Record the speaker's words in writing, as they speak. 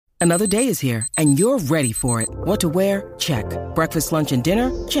Another day is here, and you're ready for it. What to wear? Check. Breakfast, lunch, and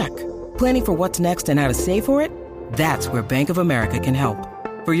dinner? Check. Planning for what's next and how to save for it? That's where Bank of America can help.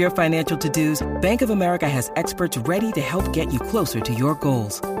 For your financial to-dos, Bank of America has experts ready to help get you closer to your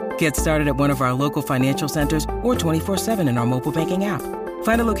goals. Get started at one of our local financial centers or 24/7 in our mobile banking app.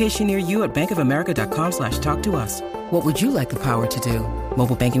 Find a location near you at bankofamerica.com/talktous. What would you like the power to do?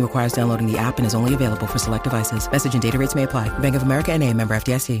 Mobile banking requires downloading the app and is only available for select devices. Message and data rates may apply. Bank of America NA, member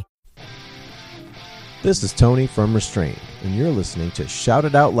FDIC. This is Tony from Restraint, and you're listening to Shout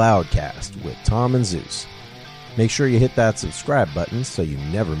It Out Loudcast with Tom and Zeus. Make sure you hit that subscribe button so you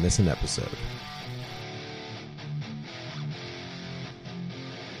never miss an episode. If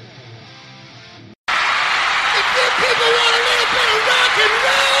you people want a little bit of rock and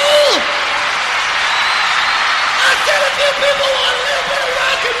roll, I said if you people want a little bit of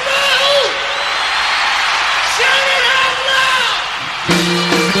rock and roll, shout it out loud!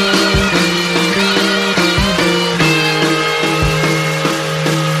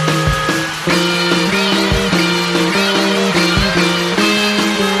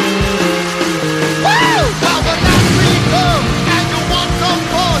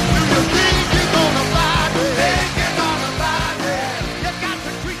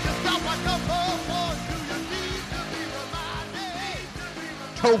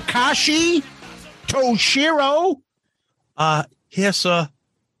 Tokashi Toshiro, Here, sir.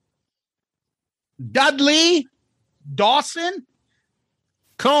 Dudley Dawson.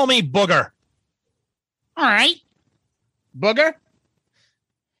 Call me Booger. All right, Booger.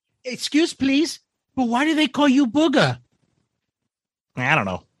 Excuse, please, but why do they call you Booger? I don't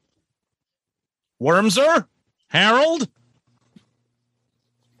know. Wormser? Harold?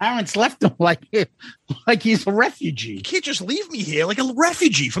 Aaron's left him like he's a refugee. You can't just leave me here like a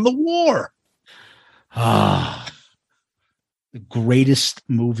refugee from the war. Ah, the greatest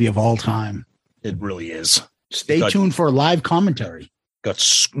movie of all time. It really is. Stay tuned for a live commentary.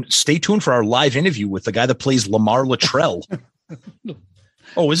 Stay tuned for our live interview with the guy that plays Lamar Luttrell.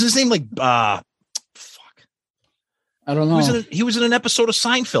 Oh, is his name like fuck? I don't know. He was in an episode of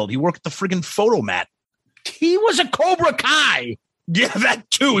Seinfeld. He worked at the friggin' Photomat. He was a Cobra Kai. Yeah, that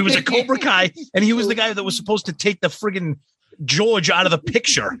too. He was a Cobra Kai, and he was the guy that was supposed to take the friggin' George out of the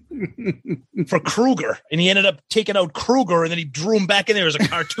picture for Kruger, and he ended up taking out Kruger, and then he drew him back in there as a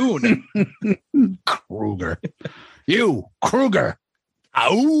cartoon. Kruger. You, Kruger.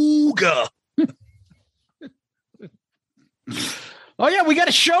 Auga. Oh, yeah, we got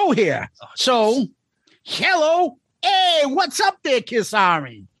a show here. So, hello. Hey, what's up there, Kiss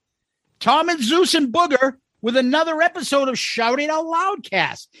Army? Tom and Zeus and Booger with another episode of Shout It Out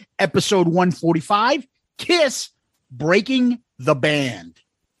Loudcast, episode 145, Kiss Breaking the Band.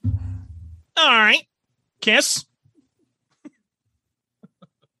 All right. Kiss.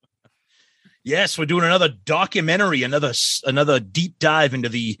 Yes, we're doing another documentary, another deep dive into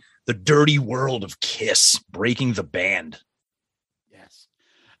the dirty world of Kiss, breaking the band. Yes.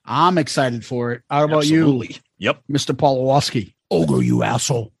 I'm excited for it. How about Absolutely. you? Yep. Mr. Pawlowski. Ogre, you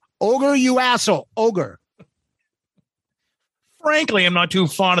asshole. Ogre, you asshole. Ogre. Frankly, I'm not too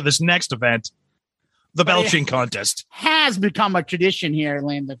fond of this next event, the belching contest. Has become a tradition here in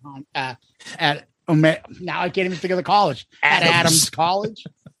Lambda at now I can't even think of the college. At Adams College.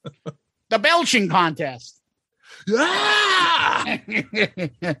 The belching contest. Ah!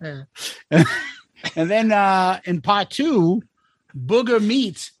 And then in part 2, Booger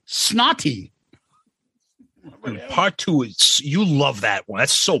meets Snotty. Dude, part 2 is you love that one.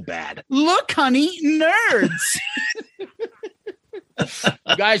 That's so bad. Look, honey, nerds.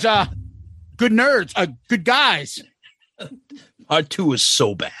 You guys are good nerds, good guys. Part 2 is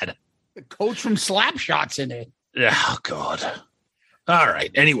so bad. The coach from Slapshot's in it. Oh, God. All right.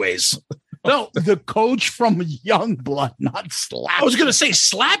 Anyways. No, the coach from Youngblood, not Slapshot. I was going to say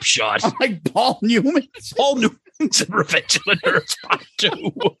Slapshot. I'm like Paul Newman. Paul Newman's in Revenge of the Nerds Part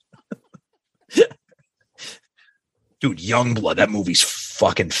 2. Dude, Youngblood, that movie's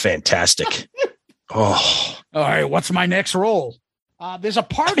fucking fantastic. Oh. All right, what's my next role? There's a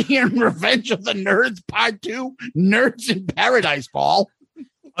part here in Revenge of the Nerds Part 2, Nerds in Paradise, Paul.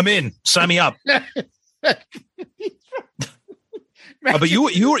 I'm in. Sign me up. But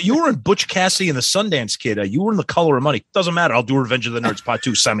you were in Butch Cassidy and the Sundance Kid. You were in The Color of Money. Doesn't matter. I'll do Revenge of the Nerds Part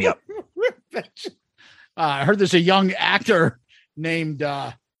 2. Sign me up. I heard there's a young actor named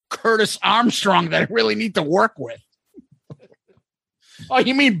Curtis Armstrong that I really need to work with. Oh,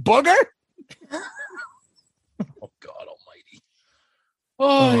 you mean Booger? Oh, God almighty.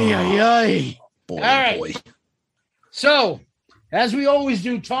 Oh, yeah. Boy, all right. boy. So, as we always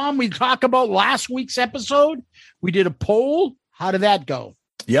do, Tom, we talk about last week's episode. We did a poll. How did that go?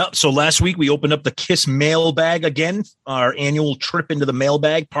 Yeah. So last week we opened up the Kiss mailbag again, our annual trip into the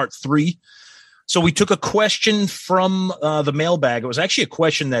mailbag, part 3. So we took a question from the mailbag. It was actually a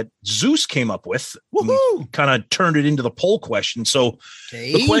question that Zeus came up with. Woohoo! Kind of turned it into the poll question. So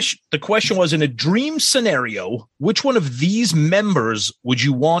the question was, in a dream scenario, which one of these members would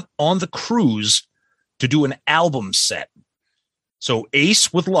you want on the cruise to do an album set? So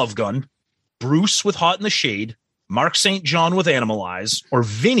Ace with Love Gun, Bruce with Hot in the Shade, Mark St. John with Animalize, or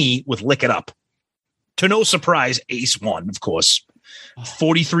Vinny with Lick It Up. To no surprise, Ace won, of course,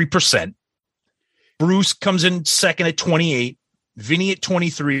 43%. Bruce comes in second at 28, Vinny at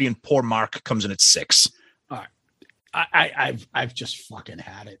 23, and poor Mark comes in at 6. All right. I've just fucking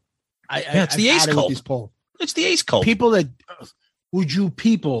had it. It's the Ace cult. It's the Ace cult. People that would you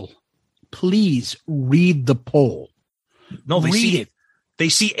people please read the poll? No, they read see it. They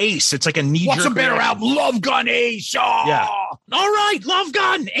see Ace. It's like a knee-jerk. What's a better reaction. album? Love Gun, Ace. Oh! Yeah. All right, Love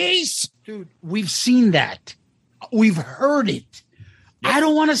Gun, Ace. Dude, we've seen that. We've heard it. Yep. I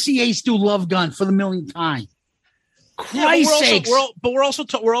don't want to see Ace do Love Gun for the millionth time. Christ's sakes. We're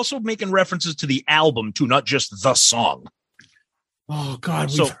also making references to the album too, not just the song. Oh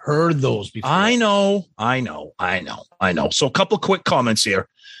God, we've heard those before. I know. So a couple of quick comments here.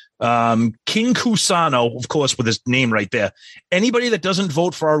 King Cusano, of course, with his name right there. Anybody that doesn't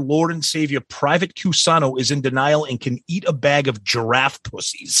vote for our Lord and Savior, Private Cusano, is in denial and can eat a bag of giraffe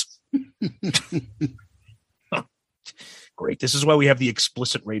pussies. Great. This is why we have the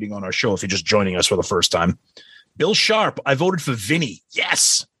explicit rating on our show if you're just joining us for the first time. Bill Sharp, I voted for Vinny.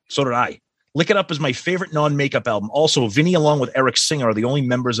 Yes, so did I. Lick It Up is my favorite non-makeup album. Also, Vinny, along with Eric Singer, are the only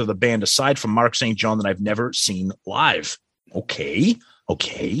members of the band, aside from Mark St. John, that I've never seen live. Okay.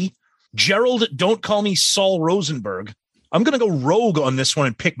 Gerald, don't call me Saul Rosenberg. I'm going to go rogue on this one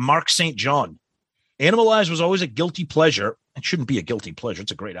and pick Mark St. John. Animalize was always a guilty pleasure. It shouldn't be a guilty pleasure.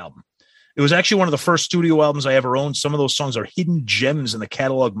 It's a great album. It was actually one of the first studio albums I ever owned. Some of those songs are hidden gems in the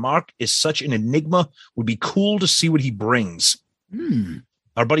catalog. Mark is such an enigma. Would be cool to see what he brings.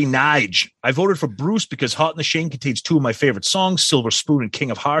 Our buddy Nige. I voted for Bruce because Hot in the Shade contains 2 of my favorite songs, Silver Spoon and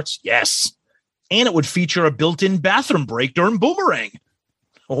King of Hearts. Yes. And it would feature a built-in bathroom break during Boomerang.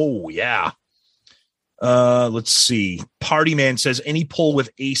 Oh, yeah. Let's see. Party Man says any poll with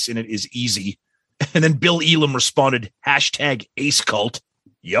Ace in it is easy. And then Bill Elam responded, #Ace Cult.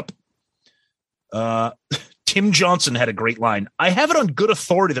 Yep. Tim Johnson had a great line. I have it on good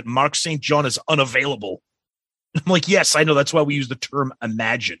authority that Mark St. John is unavailable. I'm like, yes, I know. That's why we use the term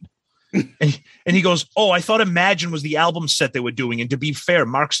Imagine. and he goes, oh, I thought Imagine was the album set they were doing. And to be fair,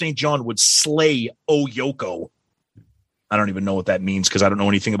 Mark St. John would slay Oh Yoko. I don't even know what that means because I don't know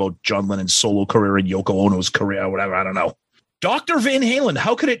anything about John Lennon's solo career and Yoko Ono's career or whatever. I don't know. Dr. Van Halen,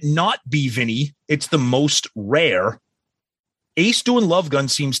 how could it not be Vinny? It's the most rare. Ace doing Love Gun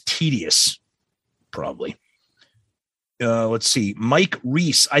seems tedious. Probably. Let's see. Mike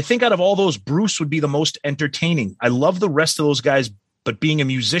Reese. I think out of all those, Bruce would be the most entertaining. I love the rest of those guys, but being a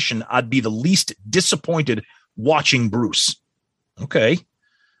musician, I'd be the least disappointed watching Bruce. Okay.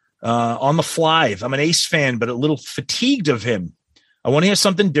 On the fly, I'm an Ace fan, but a little fatigued of him. I want to hear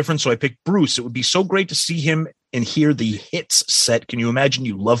something different, so I picked Bruce. It would be so great to see him and hear the hits set. Can you imagine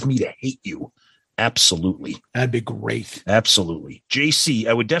You Love Me to Hate You? Absolutely. That'd be great. Absolutely. JC,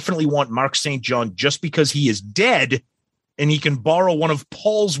 I would definitely want Mark St. John just because he is dead and he can borrow one of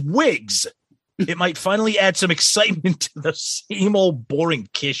Paul's wigs. It might finally add some excitement to the same old boring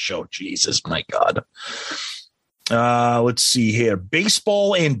Kiss show. Jesus, my God. Let's see here.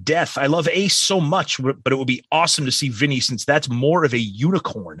 Baseball and Death. I love Ace so much, but it would be awesome to see Vinny since that's more of a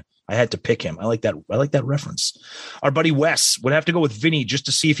unicorn. I had to pick him. I like that reference. Our buddy Wes would have to go with Vinny just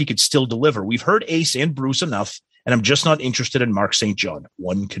to see if he could still deliver. We've heard Ace and Bruce enough, and I'm just not interested in Mark St. John.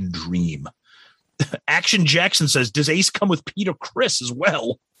 One can dream. Action Jackson says, does Ace come with Peter Criss as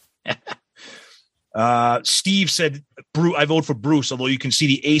well? Steve said, I vote for Bruce, although you can see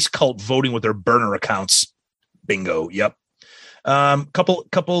the Ace cult voting with their burner accounts. Bingo. Yep.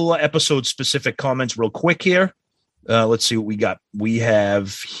 Couple episode specific comments real quick here. Let's see what we got. We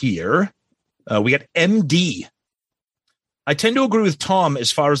have here. We got MD. I tend to agree with Tom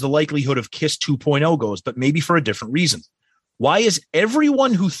as far as the likelihood of Kiss 2.0 goes, but maybe for a different reason. Why is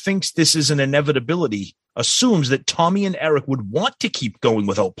everyone who thinks this is an inevitability assumes that Tommy and Eric would want to keep going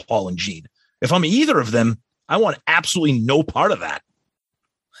without Paul and Gene? If I'm either of them, I want absolutely no part of that.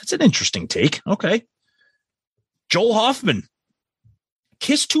 That's an interesting take. Okay. Joel Hoffman.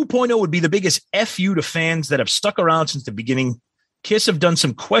 Kiss 2.0 would be the biggest FU to fans that have stuck around since the beginning. Kiss have done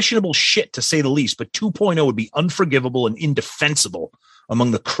some questionable shit, to say the least, but 2.0 would be unforgivable and indefensible among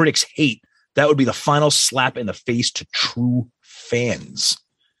the critics' hate. That would be the final slap in the face to true fans.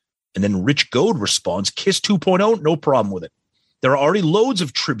 And then Rich Goad responds, Kiss 2.0, no problem with it. There are already loads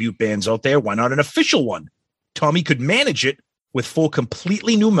of tribute bands out there. Why not an official one? Tommy could manage it with 4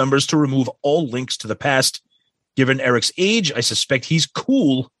 completely new members to remove all links to the past. Given Eric's age, I suspect he's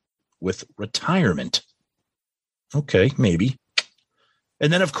cool with retirement. Okay, maybe.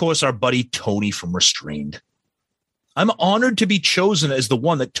 And then, of course, our buddy Tony from Restrained. I'm honored to be chosen as the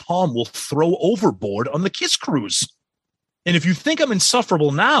one that Tom will throw overboard on the Kiss cruise. And if you think I'm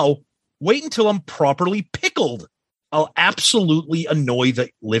insufferable now, wait until I'm properly pickled. I'll absolutely annoy the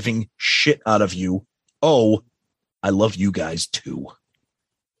living shit out of you. Oh, I love you guys too.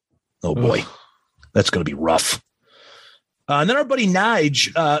 Oh boy, that's going to be rough. And then our buddy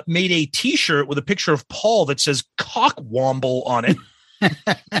Nige made a t-shirt with a picture of Paul that says Cockwomble on it.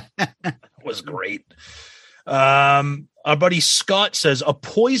 That was great. Our buddy Scott says a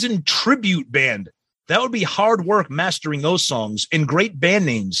Poison tribute band. That would be hard work mastering those songs and great band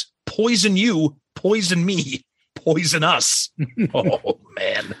names. Poison You, Poison Me, Poison Us. Oh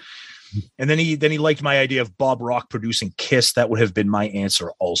man. And then he liked my idea of Bob Rock producing Kiss. That would have been my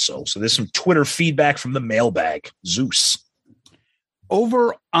answer also. So there's some Twitter feedback from the mailbag. Zeus.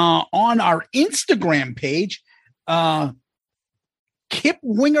 Over on our Instagram page, Kip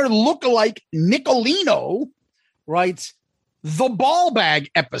Winger lookalike Nicolino writes, the ball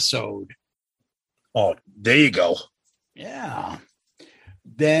bag episode. Oh, there you go. Yeah.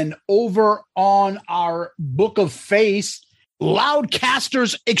 Then over on our Book of Face,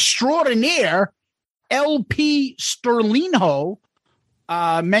 Loudcasters Extraordinaire, LP Sterlinho,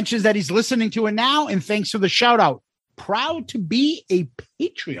 mentions that he's listening to it now, and thanks for the shout out. Proud to be a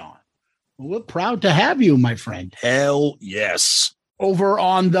Patreon. We're proud to have you, my friend. Hell yes. Over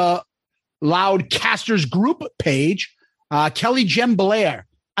on the Loudcasters group page, Kelly Jem Blair.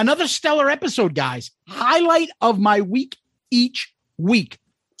 Another stellar episode, guys. Highlight of my week each week.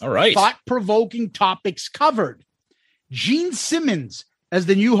 All right. Thought-provoking topics covered. Gene Simmons as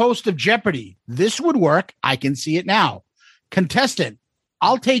the new host of Jeopardy. This would work. I can see it now. Contestant.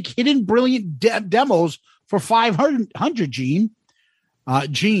 I'll take hidden brilliant demos for 500, Gene.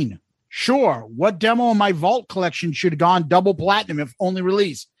 Gene. Sure. What demo in my vault collection should have gone double platinum if only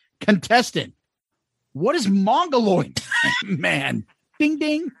released? Contestant. What is Mongoloid? Man. Ding,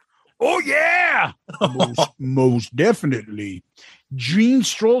 ding. Oh, yeah. Most definitely. Gene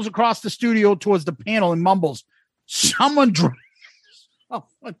strolls across the studio towards the panel and mumbles, someone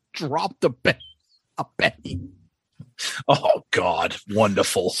dropped a penny. Oh, God.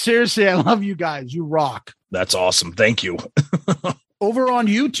 Wonderful. Seriously, I love you guys. You rock. That's awesome. Thank you. Over on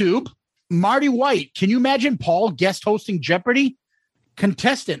YouTube, Marty White. Can you imagine Paul guest hosting Jeopardy?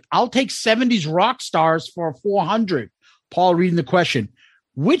 Contestant. I'll take 70s rock stars for 400. Paul reading the question.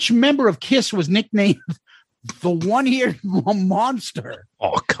 Which member of Kiss was nicknamed the one-eared monster?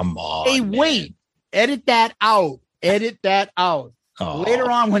 Oh, come on. Hey, man. wait. Edit that out. Edit that out. Oh. Later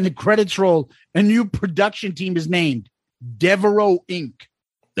on, when the credits roll, a new production team is named Devereaux Inc.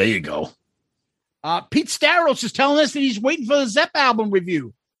 There you go. Pete Staros is telling us that he's waiting for the Zepp album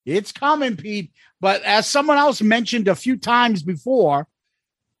review. It's coming, Pete. But as someone else mentioned a few times before,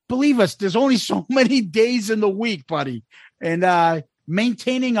 believe us, there's only so many days in the week, buddy. And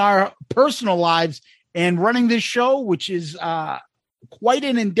maintaining our personal lives and running this show, which is quite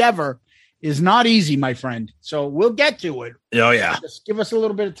an endeavor, is not easy, my friend. So we'll get to it. Oh, yeah. Just give us a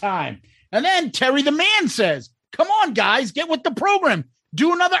little bit of time. And then Terry the Man says, come on, guys, get with the program.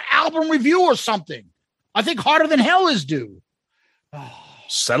 Do another album review or something. I think Harder Than Hell is due.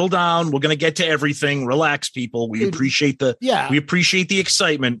 Settle down. We're going to get to everything. Relax, people. We appreciate the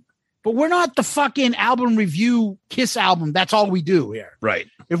excitement. But we're not the fucking album review Kiss album. That's all we do here. Right.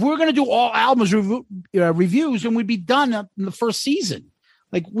 If we're going to do all albums reviews, then we'd be done in the first season.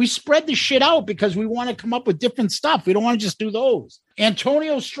 Like, we spread the shit out because we want to come up with different stuff. We don't want to just do those.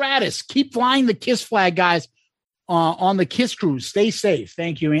 Antonio Stratus, keep flying the Kiss flag, guys, on the Kiss cruise. Stay safe.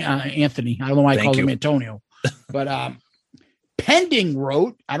 Thank you, Anthony. I don't know why I called him Antonio. But Pending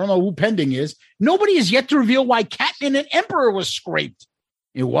wrote, I don't know who Pending is, nobody has yet to reveal why Catman and Emperor was scraped.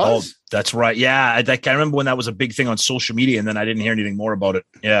 It was? Oh, that's right. Yeah, I remember when that was a big thing on social media, and then I didn't hear anything more about it.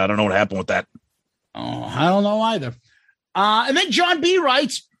 Yeah, I don't know what happened with that. Oh, I don't know either. And then John B.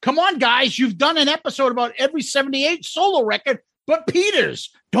 writes, come on, guys, you've done an episode about every 78 solo record, but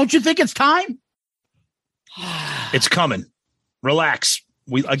Peters, don't you think it's time? It's coming. Relax.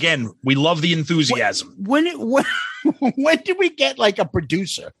 We love the enthusiasm. When did we get like a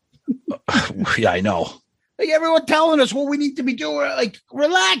producer? Yeah, I know. Like everyone telling us what we need to be doing. Like,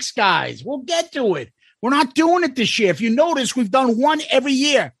 relax, guys. We'll get to it. We're not doing it this year. If you notice, we've done one every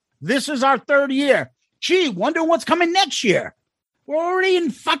year. This is our third year. Gee, wonder what's coming next year. We're already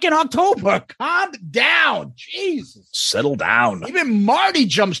in fucking October. Calm down. Jesus. Settle down. Even Marty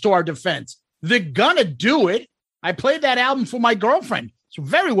jumps to our defense. They're gonna do it. I played that album for my girlfriend. It's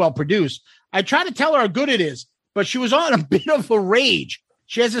very well produced. I tried to tell her how good it is, but she was on a bit of a rage.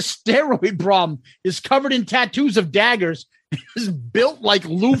 She has a steroid problem, is covered in tattoos of daggers, is built like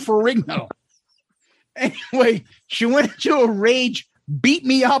Lou Ferrigno. Anyway, she went into a rage, beat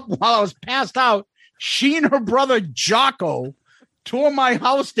me up while I was passed out. She and her brother Jocko tore my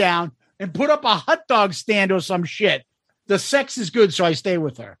house down and put up a hot dog stand or some shit. The sex is good, so I stay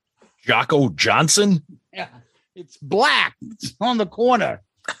with her. Jocko Johnson? Yeah, it's black. It's on the corner.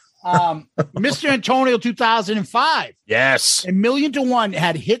 Mr. Antonio 2005. Yes. A Million to One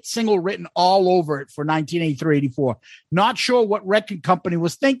had hit single written all over it for 1983-84. Not sure what record company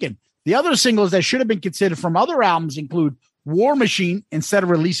was thinking. The other singles that should have been considered from other albums include War Machine instead of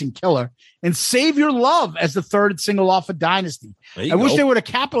releasing Killer, and Save Your Love as the third single off of Dynasty. I wish they would have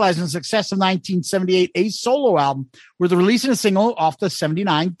capitalized on the success of 1978 Ace solo album with releasing a single off the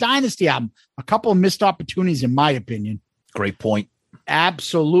 79 Dynasty album. A couple of missed opportunities, in my opinion. Great point.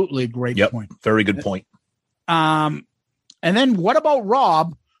 Absolutely great point. Very good point. And then what about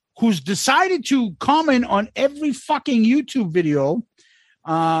Rob, who's decided to comment on every fucking YouTube video?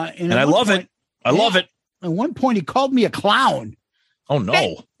 And I love it. I love it. At one point, he called me a clown. Oh,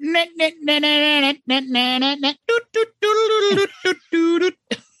 no.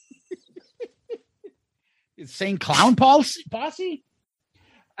 It's saying clown posse?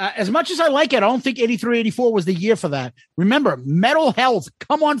 As much as I like it, I don't think 83, 84 was the year for that. Remember, Metal Health,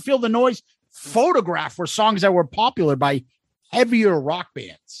 Come On, Feel the Noise, Photograph were songs that were popular by heavier rock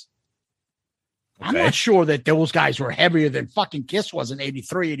bands. Okay. I'm not sure that those guys were heavier than fucking Kiss was in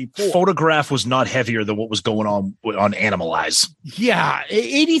 83, 84. Photograph was not heavier than what was going on Animalize. Yeah,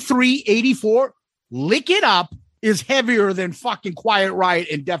 83, 84, Lick It Up is heavier than fucking Quiet Riot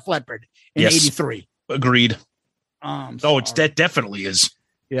and Def Leppard in 83. Agreed. That definitely is.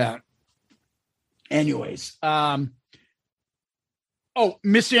 Yeah. Anyways. Mr.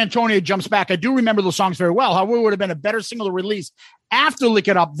 Antonio jumps back. I do remember those songs very well. However, it would have been a better single to release after Lick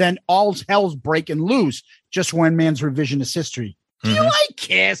It Up than All Hell's Breaking Loose, just one man's revisionist history. Do you like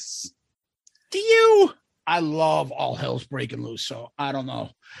Kiss? Do you? I love All Hell's Breaking Loose, so I don't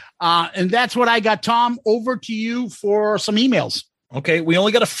know. And that's what I got. Tom, over to you for some emails. Okay, we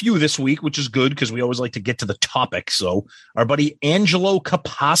only got a few this week, which is good because we always like to get to the topic. So our buddy Angelo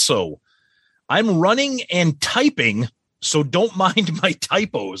Capasso. I'm running and typing, so don't mind my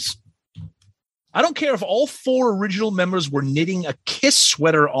typos. I don't care if all 4 original members were knitting a Kiss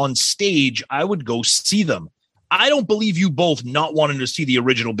sweater on stage, I would go see them. I don't believe you both not wanting to see the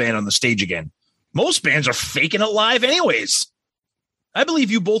original band on the stage again. Most bands are faking it live anyways. I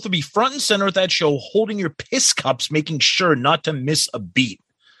believe you both would be front and center at that show, holding your piss cups, making sure not to miss a beat.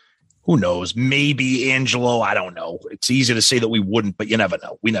 Who knows? Maybe, Angelo. I don't know. It's easy to say that we wouldn't, but you never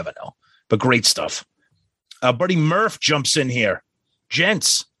know. We never know. But great stuff. Buddy Murph jumps in here.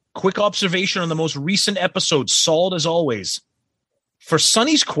 Gents, quick observation on the most recent episode. Solid as always. For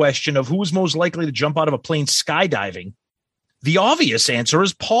Sonny's question of who was most likely to jump out of a plane skydiving, the obvious answer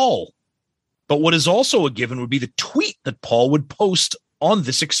is Paul. But what is also a given would be the tweet that Paul would post on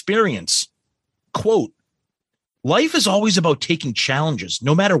this experience. Quote, life is always about taking challenges,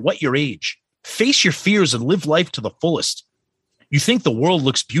 no matter what your age. Face your fears and live life to the fullest. You think the world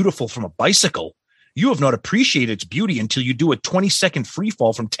looks beautiful from a bicycle. You have not appreciated its beauty until you do a 20-second free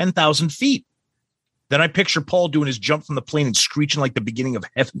fall from 10,000 feet. Then I picture Paul doing his jump from the plane and screeching like the beginning of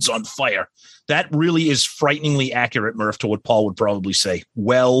Heaven's on Fire. That really is frighteningly accurate, Murph, to what Paul would probably say.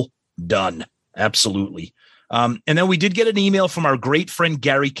 Well done. Absolutely. And then we did get an email from our great friend,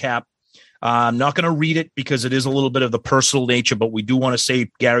 Gary Cap. I'm not going to read it because it is a little bit of the personal nature, but we do want to say,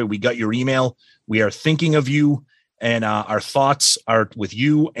 Gary, we got your email. We are thinking of you, and our thoughts are with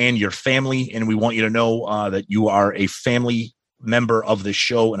you and your family. And we want you to know that you are a family member of this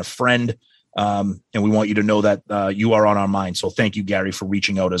show and a friend. And we want you to know that you are on our mind. So thank you, Gary, for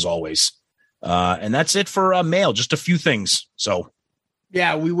reaching out as always. And that's it for mail. Just a few things. So.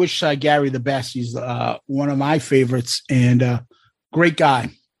 Yeah, we wish Gary the best. He's one of my favorites and great guy.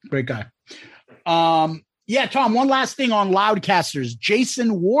 Great guy. Yeah, Tom, one last thing on Loudcasters.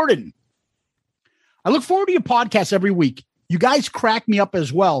 Jason Warden. I look forward to your podcast every week. You guys crack me up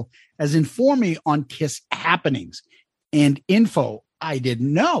as well as inform me on Kiss happenings and info I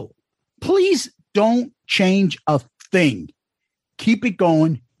didn't know. Please don't change a thing. Keep it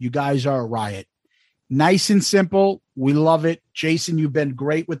going. You guys are a riot. Nice and simple. We love it. Jason, you've been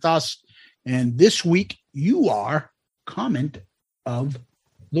great with us. And this week, you are comment of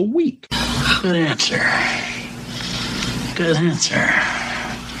the week. Good answer. Good answer.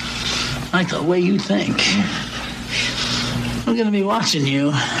 I like the way you think. I'm going to be watching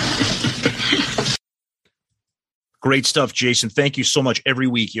you. Great stuff, Jason. Thank you so much every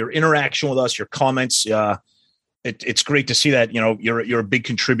week. Your interaction with us, your comments, it's great to see that, you're a big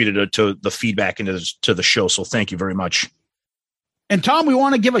contributor to the feedback into to the show. So thank you very much. And Tom, we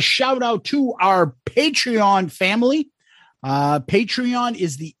want to give a shout out to our Patreon family. Patreon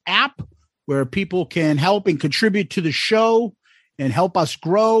is the app where people can help and contribute to the show and help us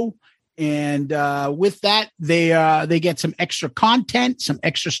grow. And with that, they get some extra content, some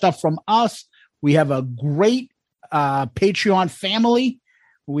extra stuff from us. We have a great Patreon family.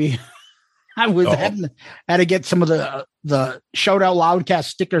 I had to get some of the Shout Out Loudcast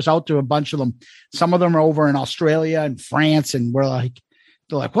stickers out to a bunch of them. Some of them are over in Australia and France, and they're like,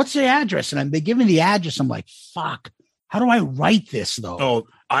 what's the address? And they give me the address. I'm like, fuck, how do I write this though? Oh,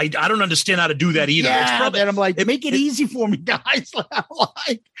 I don't understand how to do that either. Yeah, and I'm like, make it easy for me, guys.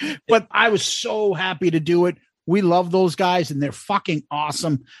 But I was so happy to do it. We love those guys, and they're fucking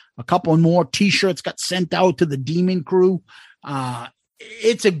awesome. A couple more T-shirts got sent out to the Demon Crew.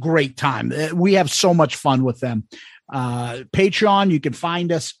 It's a great time. We have so much fun with them. Patreon, you can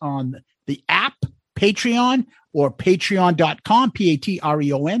find us on the app Patreon or patreon.com,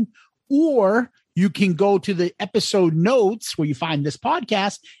 Patreon, or you can go to the episode notes where you find this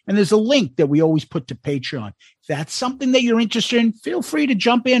podcast, and there's a link that we always put to Patreon. If that's something that you're interested in, feel free to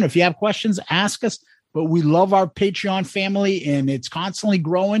jump in. If you have questions, ask us. But we love our Patreon family, and it's constantly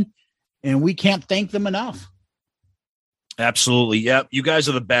growing, and we can't thank them enough. Absolutely. Yeah. You guys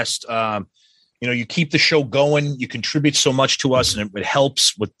are the best. You keep the show going. You contribute so much to us, and it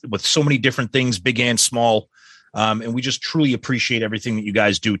helps with so many different things, big and small. And we just truly appreciate everything that you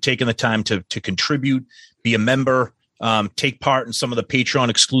guys do, taking the time to contribute, be a member, take part in some of the Patreon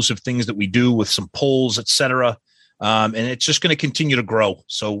exclusive things that we do with some polls, etc. And it's just going to continue to grow.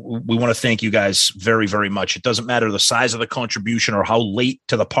 So we want to thank you guys very, very much. It doesn't matter the size of the contribution or how late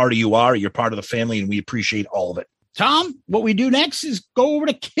to the party you are. You're part of the family, and we appreciate all of it. Tom, what we do next is go over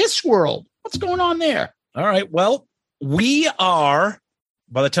to Kiss World. What's going on there? All right. Well, we are,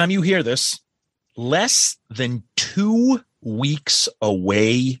 by the time you hear this, less than 2 weeks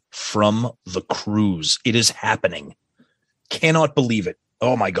away from the cruise. It is happening. Cannot believe it.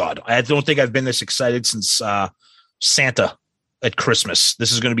 Oh, my God. I don't think I've been this excited since Santa at Christmas.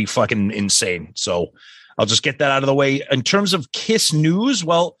 This is going to be fucking insane. So I'll just get that out of the way. In terms of Kiss news,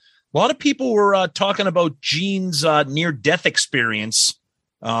 well, a lot of people were talking about Gene's near-death experience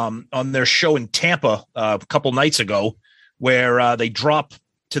on their show in Tampa a couple nights ago, where they drop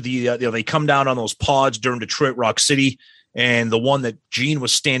to the they come down on those pods during Detroit Rock City, and the one that Gene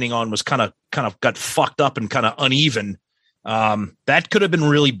was standing on was kind of got fucked up and kind of uneven. That could have been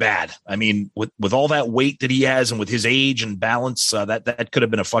really bad. I mean, with all that weight that he has and with his age and balance, that could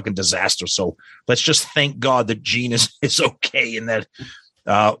have been a fucking disaster. So let's just thank God that Gene is okay, and that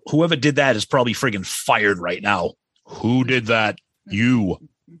whoever did that is probably friggin' fired right now. Who did that? You.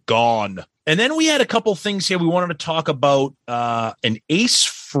 Gone. And then we had a couple things here we wanted to talk about. An Ace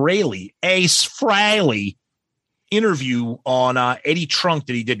Frehley interview on Eddie Trunk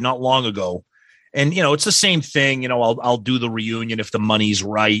that he did not long ago. And, it's the same thing. I'll do the reunion if the money's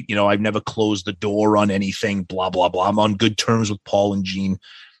right. I've never closed the door on anything, blah, blah, blah. I'm on good terms with Paul and Gene.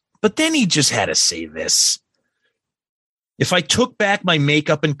 But then he just had to say this. If I took back my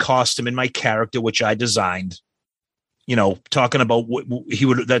makeup and costume and my character, which I designed, talking about what he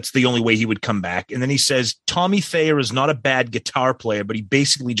would, that's the only way he would come back. And then he says, Tommy Thayer is not a bad guitar player, but he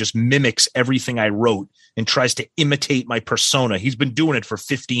basically just mimics everything I wrote and tries to imitate my persona. He's been doing it for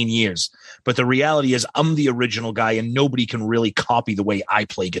 15 years. But the reality is I'm the original guy, and nobody can really copy the way I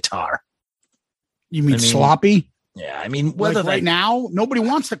play guitar. You mean sloppy? Yeah. I mean, whether right now, nobody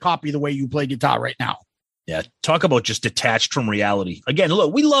wants to copy the way you play guitar right now. Yeah, talk about just detached from reality. Again,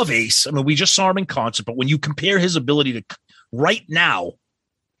 look, we love Ace. I mean, we just saw him in concert, but when you compare his ability to right now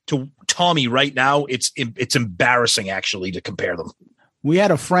to Tommy right now, it's embarrassing actually to compare them. We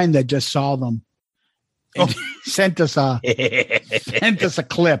had a friend that just saw them and sent us a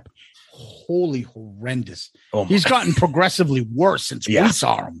clip. Holy horrendous. Oh, he's gotten progressively worse since we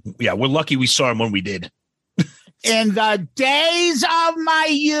saw him. Yeah, we're lucky we saw him when we did. In the days of my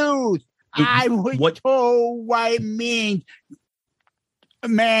youth, I was told what it means,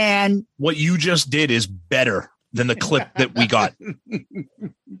 man. What you just did is better than the clip that we got.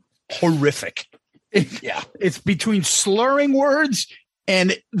 Horrific. It's between slurring words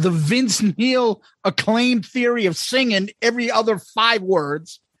and the Vince Neil acclaimed theory of singing every other 5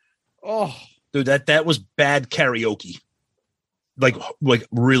 words. Oh, dude, that was bad karaoke. like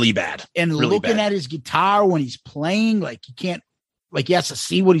really bad. And really looking bad. at his guitar when he's playing, like he can't, like he has to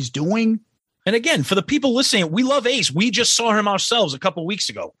see what he's doing. And again, for the people listening, we love Ace. We just saw him ourselves a couple of weeks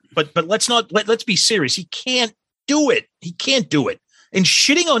ago. But let's be serious. He can't do it. He can't do it. And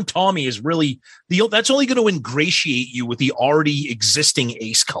shitting on Tommy is really that's only going to ingratiate you with the already existing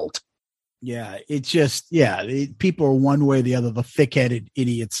Ace cult. Yeah, it's just, people are one way or the other. The thick-headed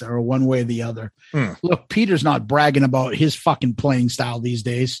idiots are one way or the other. Look, Peter's not bragging about his fucking playing style these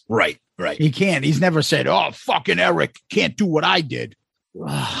days. Right. He can't. He's never said, "Oh, fucking Eric can't do what I did."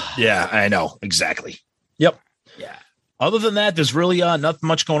 Yeah, I know. Exactly. Yep. Yeah. Other than that, there's really not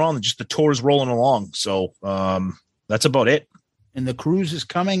much going on. Just the tour is rolling along. So that's about it. And the cruise is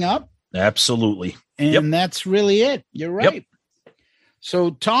coming up. Absolutely. And that's really it. You're right. Yep.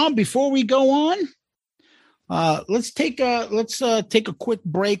 So, Tom, before we go on, let's take a quick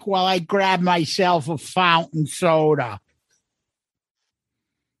break while I grab myself a fountain soda.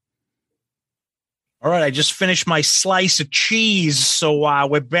 All right, I just finished my slice of cheese, so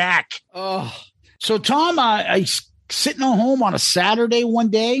we're back. Oh, so Tom, I sitting at home on a Saturday one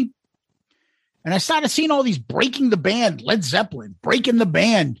day, and I started seeing all these Breaking the Band, Led Zeppelin, Breaking the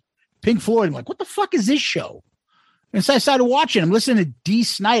Band, Pink Floyd. I'm like, what the fuck is this show? And so I started watching. I'm listening to Dee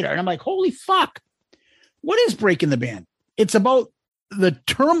Snider, and I'm like, holy fuck, what is Breaking the Band? It's about the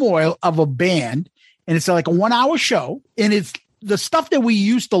turmoil of a band, and it's like a 1 hour show, and it's the stuff that we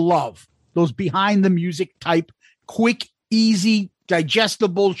used to love. Those behind the music type, quick, easy,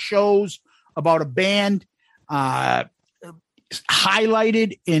 digestible shows about a band, highlighted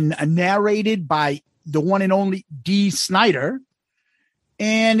and narrated by the one and only Dee Snider.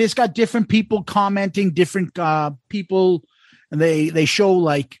 And it's got different people commenting, different people, and they show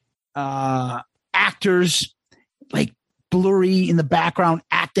like actors, like blurry in the background,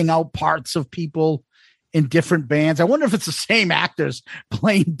 acting out parts of people in different bands. I wonder if it's the same actors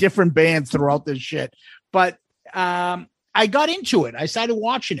playing different bands throughout this shit. But I got into it. I started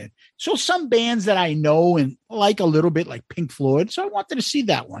watching it. So some bands that I know and like a little bit, like Pink Floyd. So I wanted to see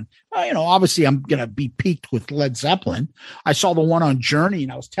that one. Obviously I'm going to be piqued with Led Zeppelin. I saw the one on Journey,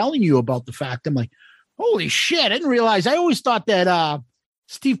 and I was telling you about the fact. I'm like, holy shit. I didn't realize. I always thought that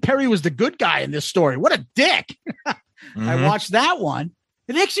Steve Perry was the good guy in this story. What a dick. I watched that one.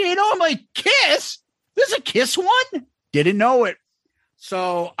 The next thing you know, I'm like, Kiss? There's a Kiss one? Didn't know it.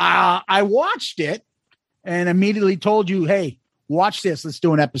 So I watched it and immediately told you, hey, watch this. Let's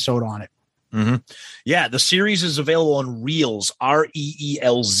do an episode on it. Yeah, the series is available on Reelz,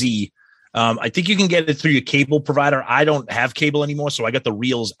 Reelz. I think you can get it through your cable provider. I don't have cable anymore, so I got the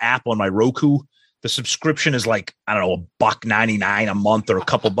Reelz app on my Roku. The subscription is like, I don't know, $1.99 a month or a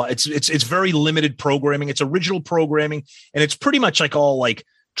couple bucks. It's very limited programming. It's original programming, and it's pretty much like all like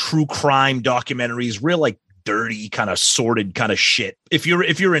true crime documentaries, real like dirty kind of sordid kind of shit. If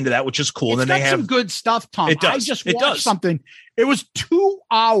you're into that, which is cool. It's and then got they have some good stuff, Tom. It does. I just watched something. It was 2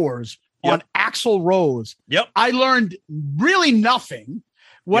 hours on Axl Rose. Yep. I learned really nothing.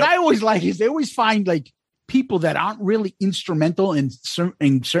 What I always like is they always find like people that aren't really instrumental in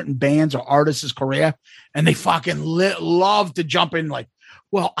certain bands or artists' career, and they fucking love to jump in like,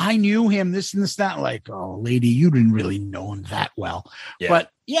 well, I knew him, this and this, that. Like, oh, lady, you didn't really know him that well. Yeah. But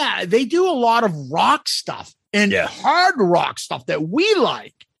yeah, they do a lot of rock stuff and hard rock stuff that we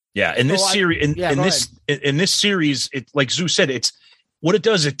like. Yeah, in this series, in this series, it like Zeus said, it's what it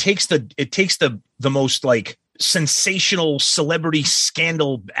does. It takes the most like sensational celebrity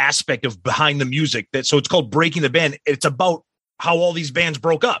scandal aspect of behind the music. So it's called Breaking the Band. It's about how all these bands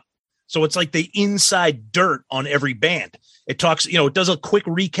broke up. So it's like the inside dirt on every band. It talks, it does a quick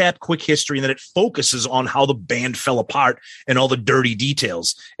recap, quick history, and then it focuses on how the band fell apart and all the dirty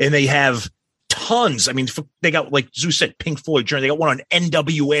details. And they have tons. I mean, they got, like Zeus said, Pink Floyd, Journey. They got one on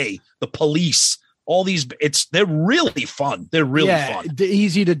NWA, the Police, all these. They're really fun. They're really fun.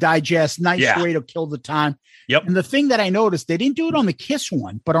 Easy to digest. Nice way to kill the time. Yep. And the thing that I noticed, they didn't do it on the Kiss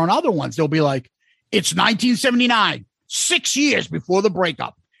one, but on other ones, they'll be like, it's 1979, 6 years before the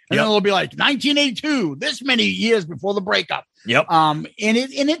breakup. And then it'll be like 1982, this many years before the breakup. Yep. And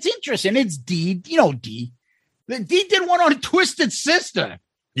it's interesting. It's Dee. Dee. Dee did one on Twisted Sister.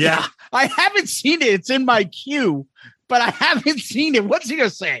 Yeah. I haven't seen it. It's in my queue, but I haven't seen it. What's he gonna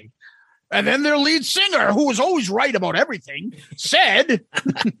say? And then their lead singer, who was always right about everything, said,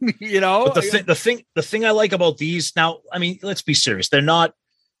 But the thing I like about these now, I mean, let's be serious. They're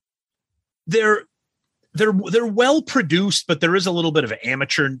well produced, but there is a little bit of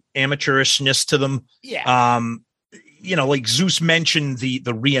amateurishness to them. Yeah. Like Zeus mentioned the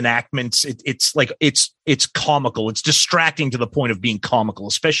reenactments. It's comical. It's distracting to the point of being comical,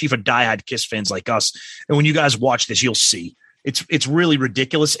 especially for diehard Kiss fans like us. And when you guys watch this, you'll see It's really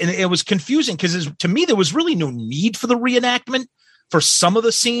ridiculous. And it was confusing because to me, there was really no need for the reenactment for some of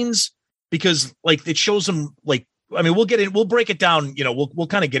the scenes because like it shows them like, I mean, we'll break it down, you know, we'll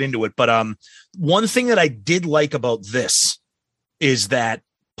kind of get into it. But one thing that I did like about this is that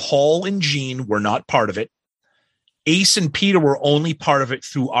Paul and Gene were not part of it. Ace and Peter were only part of it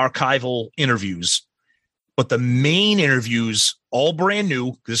through archival interviews. But the main interviews, all brand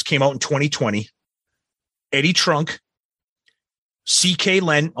new, this came out in 2020. Eddie Trunk, C.K.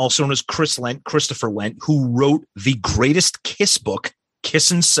 Lent, also known as Chris Lent, Christopher Lent, who wrote the greatest Kiss book, Kiss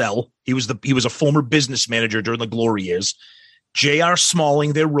and Sell. He was a former business manager during the glory years. J.R.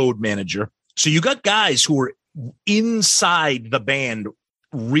 Smalling, their road manager. So you got guys who were inside the band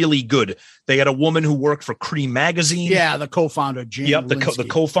really good. They had a woman who worked for Cream magazine. Yeah, the co-founder, Jane. Yep, the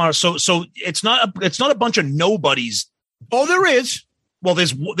co-founder. So it's not a bunch of nobodies. Oh, there is. Well,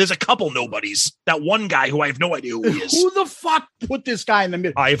 there's a couple nobodies. That one guy who I have no idea who he is. Who the fuck put this guy in the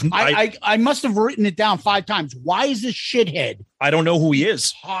middle? I must have written it down 5 times. Why is this shithead? I don't know who he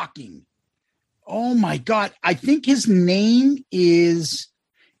is. Talking. Oh my God. I think his name is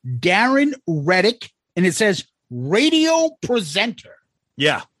Darren Reddick, and it says radio presenter.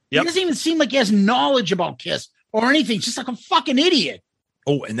 Yeah. Yep. He doesn't even seem like he has knowledge about Kiss or anything. He's just like a fucking idiot.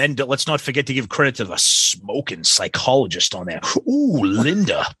 Oh, and then let's not forget to give credit to the smoking psychologist on there. Ooh,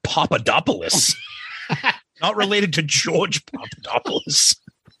 Linda Papadopoulos. Not related to George Papadopoulos.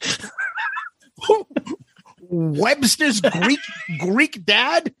 Webster's Greek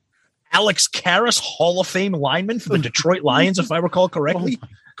dad? Alex Karras, Hall of Fame lineman for the Detroit Lions, if I recall correctly. Oh my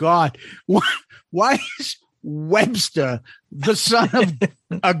God. Why is Webster the son of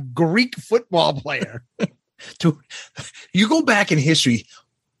a Greek football player? Dude, you go back in history.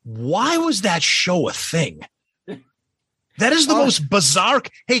 Why was that show a thing? That is the most bizarre.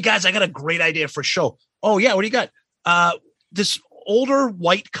 Hey guys, I got a great idea for a show. Oh yeah, what do you got? This older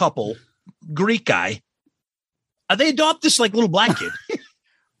white couple, Greek guy. They adopt this like little black kid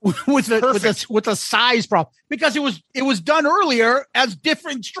with a size problem because it was done earlier as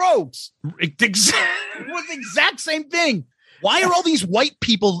different strokes. It was the exact same thing. Why are all these white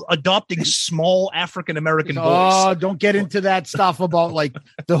people adopting small African-American boys? Oh, don't get into that stuff about like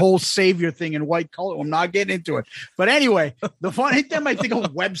the whole savior thing in white color. I'm not getting into it. But anyway, the funny thing I think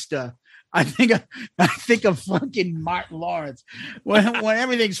of Webster, I think of fucking Martin Lawrence. When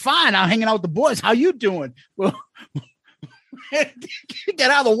everything's fine, I'm hanging out with the boys. How you doing? Well,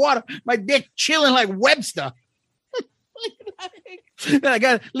 get out of the water. My dick chilling like Webster. I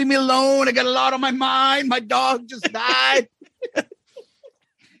got leave me alone. I got a lot on my mind. My dog just died.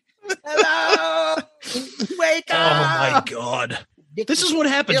 Hello, wake up! Oh my God, this is what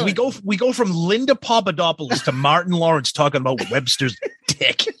happens. We go from Linda Papadopoulos to Martin Lawrence talking about Webster's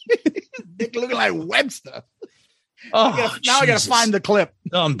dick. Dick looking like Webster. Oh, now I gotta find the clip.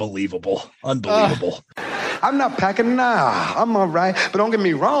 Unbelievable. I'm not packing now. I'm all right. But don't get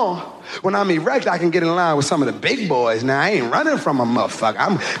me wrong. When I'm erect, I can get in line with some of the big boys. Now, I ain't running from a motherfucker.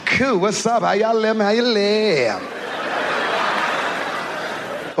 I'm cool. What's up? How y'all living? How you live?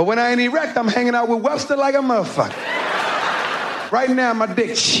 But when I ain't erect, I'm hanging out with Webster like a motherfucker. Right now, my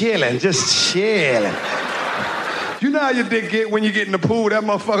dick chilling, just chilling. You know how your dick get when you get in the pool? That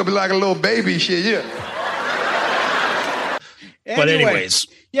motherfucker be like a little baby shit, yeah. But anyways.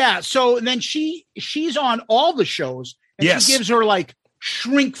 Yeah, so then she's on all the shows, and she gives her like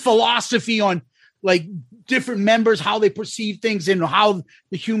shrink philosophy on like different members, how they perceive things and how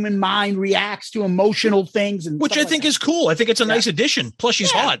the human mind reacts to emotional things. And which I think is cool. I think it's a nice addition. Plus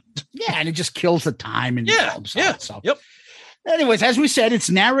she's hot. Yeah, and it just kills the time. And So. Yep. Anyways, as we said, it's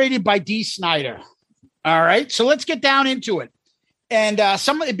narrated by Dee Snider. All right, so let's get down into it. And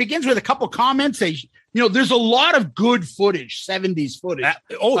it begins with a couple comments. There's a lot of good footage, 70s footage.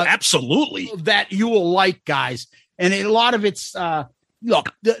 Absolutely. That you will like, guys. And a lot of it's,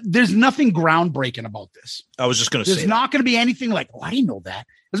 there's nothing groundbreaking about this. I was just going to say there's not going to be anything like, I didn't know that.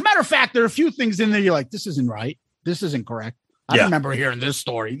 As a matter of fact, there are a few things in there you're like, this isn't right. This isn't correct. I remember hearing this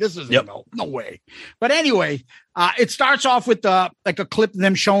story. This isn't no way. But anyway, it starts off with like a clip of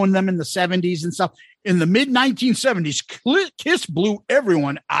them showing them in the 70s and stuff. In the mid 1970s, Kiss blew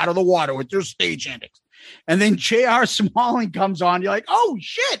everyone out of the water with their stage antics. And then J.R. Smalling comes on. You're like, oh,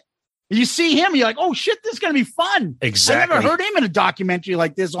 shit. You see him. You're like, oh, shit, this is going to be fun. Exactly. I never heard him in a documentary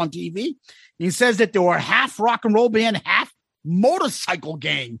like this on TV. He says that they were half rock and roll band, half motorcycle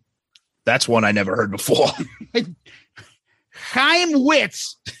gang. That's one I never heard before. Chaim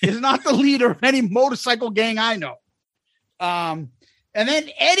Witz is not the leader of any motorcycle gang I know. And then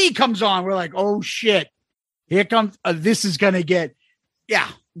Eddie comes on. We're like, oh, shit. Here comes, this is going to get,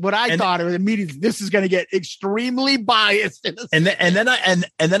 what I thought of it immediately. This is going to get extremely biased. And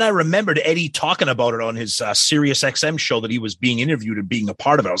then I remembered Eddie talking about it on his Sirius XM show that he was being interviewed and being a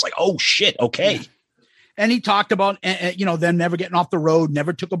part of it. I was like, oh shit, okay. Yeah. And he talked about them never getting off the road,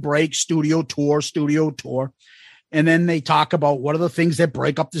 never took a break, studio tour. And then they talk about what are the things that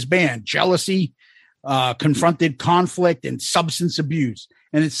break up this band: jealousy, confronted conflict, and substance abuse.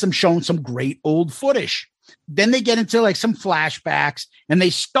 And it's showing some great old footage. Then they get into like some flashbacks, and they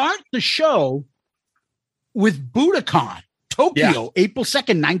start the show with Budokan, Tokyo, April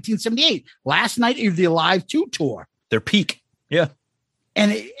 2nd, 1978. Last night of the Alive 2 tour. Their peak. Yeah.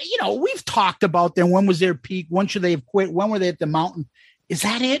 And, we've talked about them. When was their peak? When should they have quit? When were they at the mountain? Is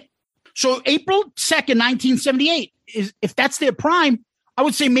that it? So April 2nd, 1978, if that's their prime, I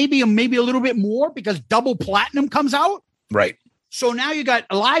would say maybe a little bit more, because Double Platinum comes out. Right. So now you got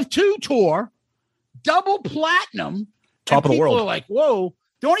Alive 2 tour, Double Platinum. Top of the world. People are like, whoa.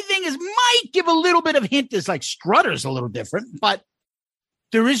 The only thing is, might give a little bit of hint is like Strutter's a little different, but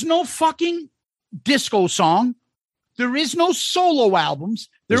there is no fucking disco song. There is no solo albums.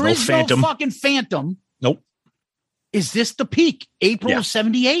 There is no fucking Phantom. Nope. Is this the peak? April of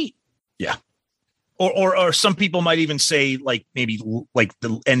 78? Yeah. Or some people might even say like maybe like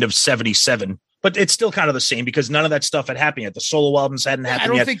the end of 77, but it's still kind of the same because none of that stuff had happened yet. The solo albums hadn't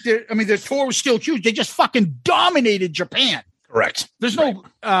happened yet. I don't think their tour was still huge. They just fucking dominated Japan. Correct. There's no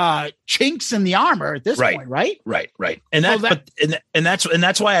chinks in the armor at this point, right? Right. And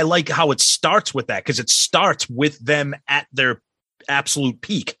that's why I like how it starts with that, because it starts with them at their absolute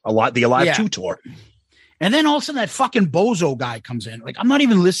peak. The Alive 2 tour. And then all of a sudden that fucking bozo guy comes in. Like, I'm not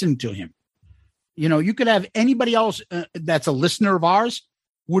even listening to him. You could have anybody else that's a listener of ours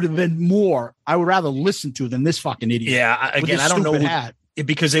would have been more I would rather listen to than this fucking idiot. Yeah. Again, I don't know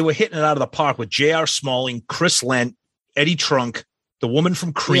because they were hitting it out of the park with J.R. Smalling, Chris Lent, Eddie Trunk, the woman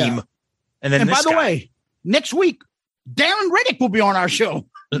from Cream. And by the way, next week, Darren Riddick will be on our show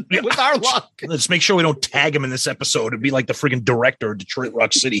with our luck. Let's make sure we don't tag him in this episode. It'd be like the freaking director of Detroit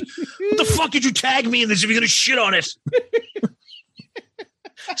Rock City. What the fuck did you tag me in this if you're going to shit on it?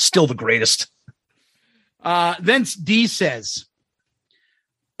 Still the greatest. Then D says,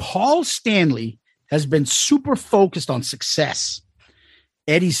 Paul Stanley has been super focused on success.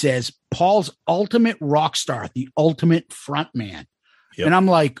 Eddie says, Paul's ultimate rock star, the ultimate front man. Yep. And I'm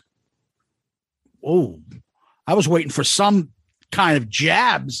like, oh, I was waiting for some kind of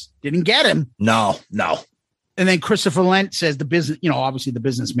jabs. Didn't get him. No. And then Christopher Lent says the business, obviously the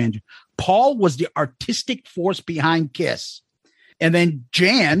business manager. Paul was the artistic force behind Kiss. And then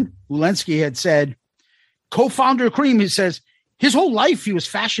Jan Ulensky had said, co-founder of Cream, he says, his whole life he was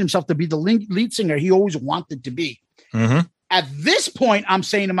fashioning himself to be the lead singer he always wanted to be. Mm-hmm. At this point, I'm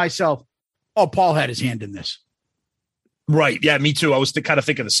saying to myself, oh, Paul had his hand in this. Right. Yeah, me too. I was kind of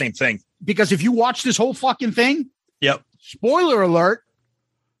thinking the same thing. Because if you watch this whole fucking thing, yep. Spoiler alert,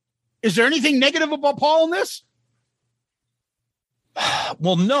 is there anything negative about Paul in this?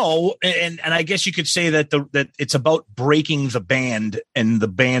 Well, no. And I guess you could say that that it's about breaking the band, and the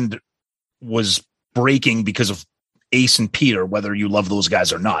band was breaking because of Ace and Peter, whether you love those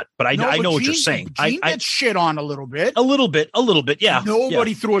guys or not. But I know what you're saying. Gene gets shit on a little bit. A little bit. Yeah.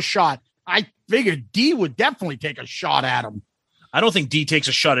 Nobody threw a shot. I figured D would definitely take a shot at him. I don't think D takes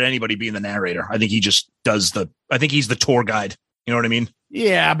a shot at anybody being the narrator. I think he just does I think he's the tour guide. You know what I mean?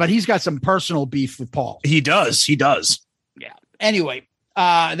 Yeah, but he's got some personal beef with Paul. He does. Yeah. Anyway,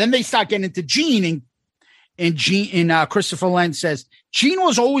 then they start getting into Gene, and Christopher Lent says, Gene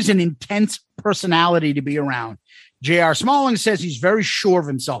was always an intense personality to be around. J.R. Smalling says he's very sure of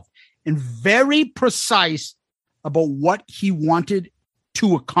himself and very precise about what he wanted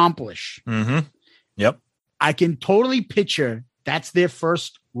to accomplish. Mm-hmm. Yep. I can totally picture that's their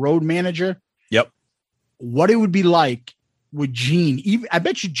first road manager. Yep. What it would be like with Gene. I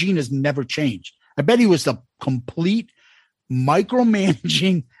bet you Gene has never changed. I bet he was the complete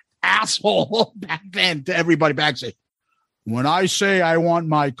micromanaging asshole back then to everybody backstage. When I say I want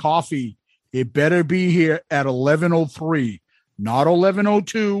my coffee, it better be here at 11:03, not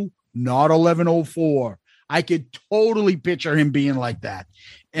 11:02, not 11:04. I could totally picture him being like that.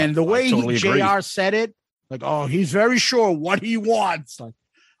 And the way JR said it, like, oh, he's very sure what he wants. Like,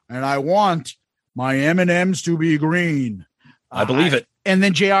 and I want my M&Ms to be green. I believe it. And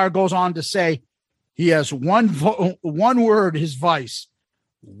then JR goes on to say he has one word, his vice,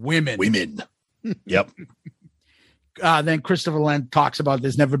 women. Yep. Then Christopher Lent talks about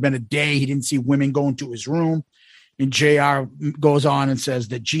there's never been a day he didn't see women go into his room. And JR goes on and says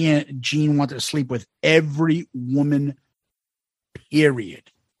that Gene wanted to sleep with every woman, period.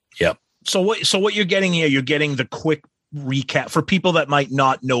 Yep. So what you're getting here, you're getting the quick recap for people that might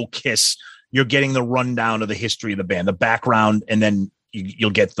not know Kiss. You're getting the rundown of the history of the band, the background, and then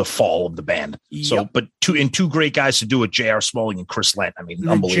you'll get the fall of the band. So, Yep. but two great guys to do it, J.R. Smalling and Chris Lent. I mean,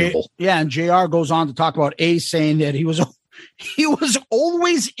 unbelievable. And JR goes on to talk about Ace saying that he was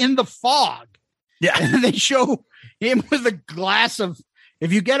always in the fog. Yeah. And they show him with a glass of,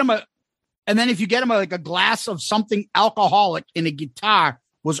 if you get him like a glass of something alcoholic in a guitar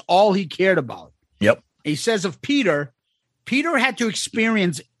was all he cared about. Yep. He says of Peter had to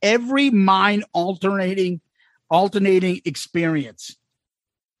experience every mind alternating experience.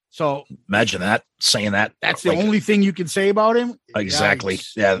 So Imagine that, saying that. that's the only thing you can say about him. Exactly.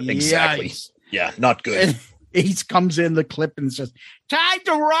 Yikes. Yeah, exactly. Yikes. Yeah, not good. And Ace comes in the clip and says, "Time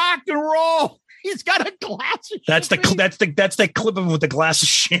to rock and roll." He's got a glass of That's the champagne. that's the clip of him with the glass of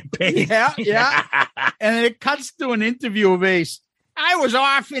champagne. Yeah. And then it cuts to an interview of Ace. I was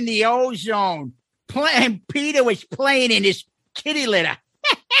off in the ozone. Peter was playing in his kitty litter.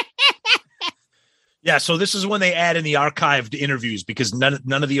 Yeah, so this is when they add in the archived interviews because none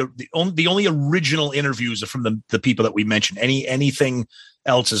of the only original interviews are from the people that we mentioned. Anything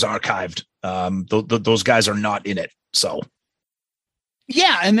else is archived. Those guys are not in it. So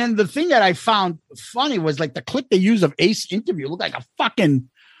Yeah, and then the thing that I found funny was like the clip they used of Ace interview looked like a fucking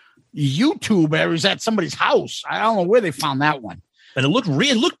YouTube. It was at somebody's house. I don't know where they found that one. and it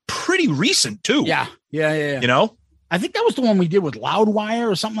looked pretty recent too. Yeah. You know, I think that was the one we did with Loudwire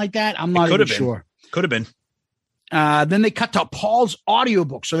or something like that. I'm not could even have been. sure. Could have been. Then they cut to Paul's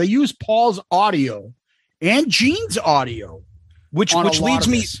audiobook. So they use Paul's audio and Gene's audio. Which on a lot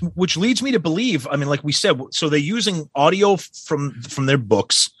leads me to believe, I mean, like we said, so they're using audio from their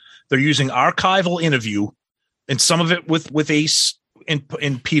books. They're using archival interview and some of it with Ace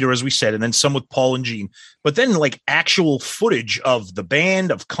and Peter, as we said, and then some with Paul and Gene, but then like actual footage of the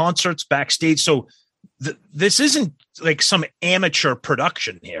band, of concerts backstage. So this isn't like some amateur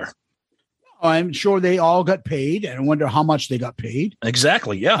production here. I'm sure they all got paid, and I wonder how much they got paid.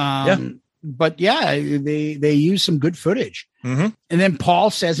 Exactly. Yeah. Yeah. But yeah, they use some good footage. Mm-hmm. And then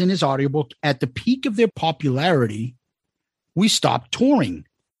Paul says in his audiobook, at the peak of their popularity, we stopped touring.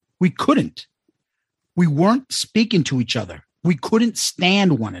 We couldn't. We weren't speaking to each other. We couldn't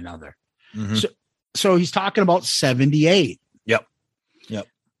stand one another. Mm-hmm. So he's talking about 78. Yep.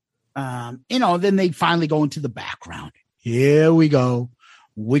 Then they finally go into the background. Here we go.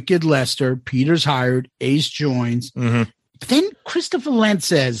 Wicked Lester. Peter's hired. Ace joins. Mm-hmm. But then Christopher Lent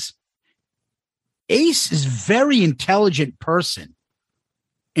says, Ace is a very intelligent person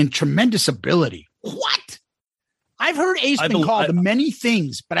and tremendous ability. What? I've heard Ace been called many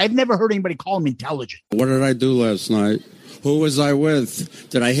things, but I've never heard anybody call him intelligent. What did I do last night? Who was I with?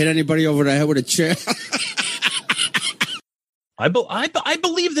 Did I hit anybody over the head with a chair? I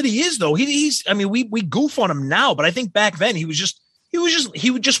believe that he is, though. He's. I mean, we goof on him now, but I think back then he was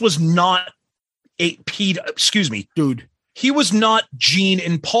not a Pete. Excuse me, dude. He was not Gene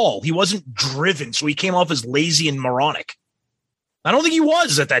and Paul. He wasn't driven, so he came off as lazy and moronic. I don't think he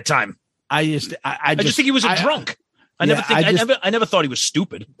was at that time. I just think he was a drunk. I never thought he was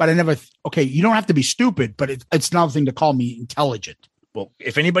stupid. But you don't have to be stupid, but it's another thing to call me intelligent. Well,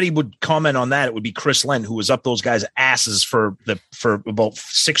 if anybody would comment on that, it would be Chris Lent, who was up those guys' asses for about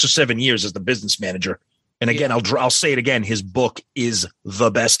 6 or 7 years as the business manager. And again, I'll say it again. His book is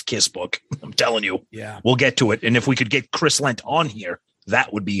the best Kiss book. I'm telling you. Yeah. We'll get to it. And if we could get Chris Lent on here,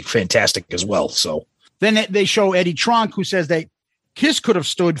 that would be fantastic as well. So then they show Eddie Trunk, who says that Kiss could have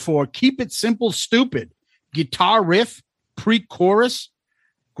stood for Keep It Simple, Stupid. Guitar riff, pre-chorus,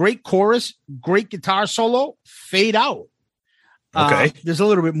 great guitar solo, fade out. Okay. There's a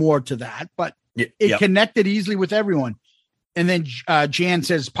little bit more to that, but it connected easily with everyone. And then Jan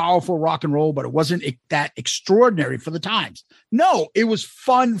says powerful rock and roll, but it wasn't that extraordinary for the times. No, it was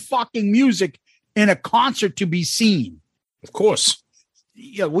fun fucking music in a concert to be seen. Of course.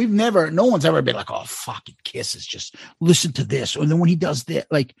 Yeah, no one's ever been like, oh, fucking Kiss is just listen to this. And then when he does that,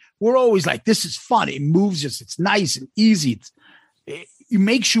 like, we're always like, this is fun. It moves us. It's nice and easy. It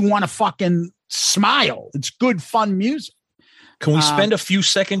makes you want to fucking smile. It's good, fun music. Can we spend a few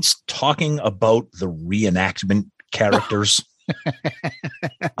seconds talking about the reenactment characters?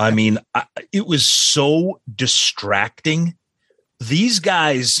 I mean, it was so distracting. These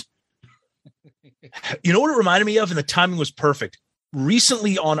guys, you know what it reminded me of? And the timing was perfect.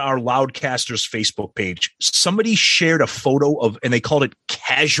 Recently on our Loudcasters Facebook page, somebody shared a photo of, and they called it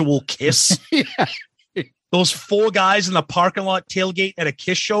Casual Kiss. Yeah. Those 4 guys in the parking lot tailgate at a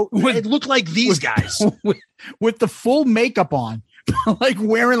Kiss show. It looked like these guys. With the full makeup on, like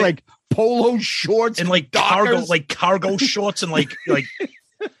wearing like polo shorts and like cargo shorts and like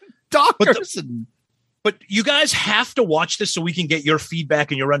Dockers. But you guys have to watch this so we can get your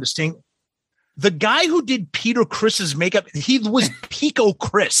feedback and your understanding. The guy who did Peter Criss's makeup, he was Pico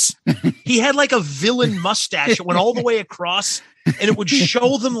Chris. He had like a villain mustache. It went all the way across, and it would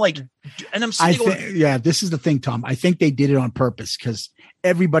show them like. And I'm saying, yeah, this is the thing, Tom. I think they did it on purpose because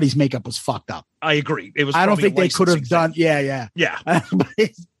everybody's makeup was fucked up. I agree. It was. I don't think they could have done. Yeah. But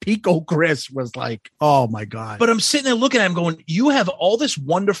Pico Chris was like, oh my god. But I'm sitting there looking at him, going, "You have all this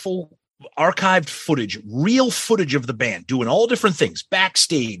wonderful archived footage, real footage of the band doing all different things,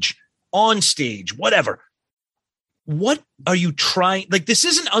 backstage, on stage, whatever. What are you trying? Like, this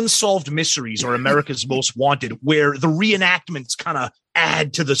isn't Unsolved Mysteries or America's Most Wanted, where the reenactments kind of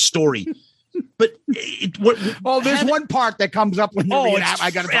add to the story. But there's one part that comes up when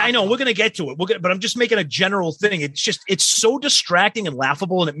I know we're going to get to it. But I'm just making a general thing. It's so distracting and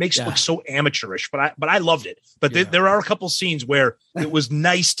laughable, and it makes it look so amateurish. But I loved it. But there are a couple scenes where it was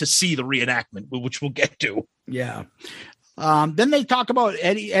nice to see the reenactment, which we'll get to. Yeah. Then they talk about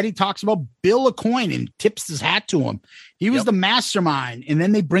Eddie. Eddie talks about Bill Aucoin and tips his hat to him. He was the mastermind. And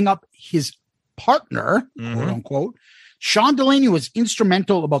then they bring up his partner, quote unquote. Sean Delaney was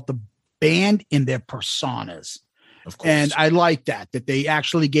instrumental about the band in their personas. Of course. And I like that they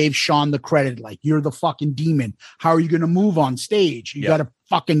actually gave Sean the credit. Like, you're the fucking demon. How are you going to move on stage? You got to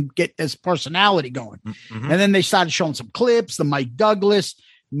fucking get this personality going. And then they started showing some clips, the Mike Douglas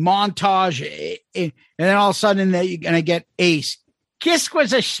montage, and then all of a sudden you're gonna get Ace. Kiss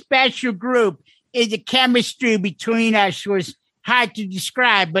was a special group. The chemistry between us was hard to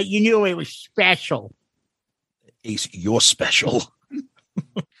describe, but you knew it was special. Ace, you're special.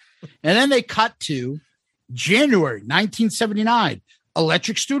 And then they cut to January 1979,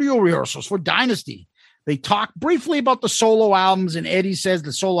 Electric Studio rehearsals for Dynasty. They talked briefly about the solo albums, and Eddie says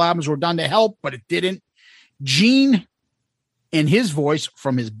the solo albums were done to help, but it didn't. Gene, in his voice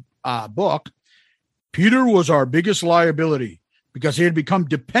from his book, Peter was our biggest liability because he had become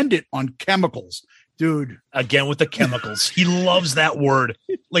dependent on chemicals. Dude. Again with the chemicals. He loves that word.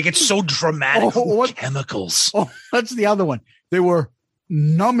 Like, it's so dramatic. Chemicals. Oh, that's the other one. They were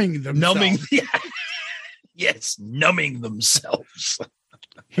numbing themselves. Yes, numbing themselves.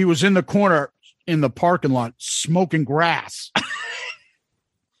 He was in the corner in the parking lot smoking grass.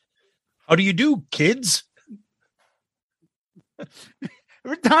 How do you do, kids?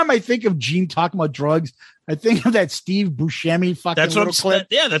 Every time I think of Gene talking about drugs, I think of that Steve Buscemi fucking that's little clip.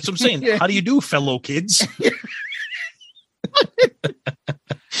 Yeah, that's what I'm saying. How do you do, fellow kids?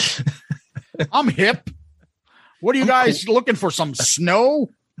 I'm hip. What are you guys looking for? Some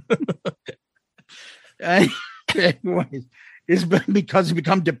snow? Anyways, it's because he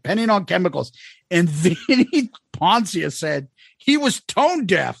become dependent on chemicals. And Vinny Poncia said he was tone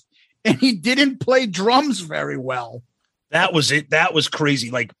deaf and he didn't play drums very well. That was it. That was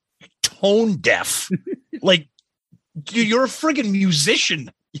crazy. Like, tone deaf. Like, dude, you're a friggin'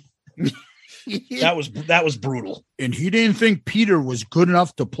 musician. That was brutal. And he didn't think Peter was good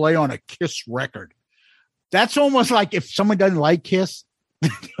enough to play on a Kiss record. That's almost like if someone doesn't like Kiss,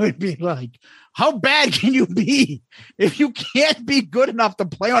 it would be like, how bad can you be if you can't be good enough to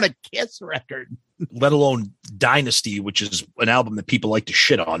play on a Kiss record? Let alone Dynasty, which is an album that people like to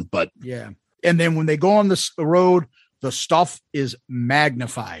shit on. But yeah. And then when they go on the road, the stuff is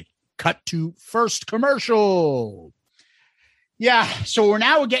magnified. Cut to first commercial. Yeah. So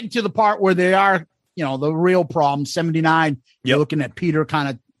we're getting to the part where they are, the real problem. 79. You're looking at Peter kind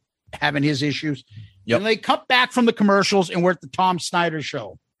of having his issues. Yep. And they cut back from the commercials and we're at the Tom Snyder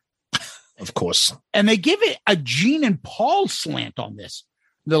show. Of course. And they give it a Gene and Paul slant on this.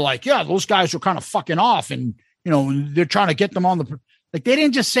 They're like, yeah, those guys were kind of fucking off. And, they're trying to get them on the, like, they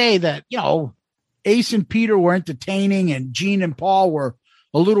didn't just say that, Ace and Peter were entertaining and Gene and Paul were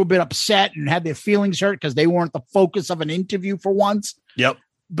a little bit upset and had their feelings hurt because they weren't the focus of an interview for once. Yep.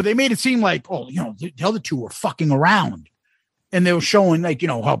 But they made it seem like, the other two were fucking around. And they were showing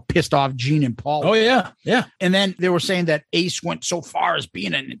how pissed off Gene and Paul were. Oh, yeah. Yeah. And then they were saying that Ace went so far as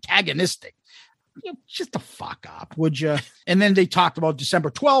being an antagonistic. Just the fuck up, would you? And then they talked about December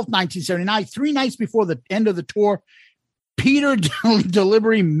 12th, 1979, 3 nights before the end of the tour. Peter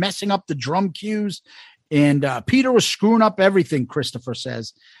deliberately messing up the drum cues, and Peter was screwing up everything, Christopher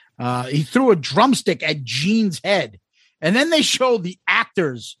says. He threw a drumstick at Gene's head, and then they showed the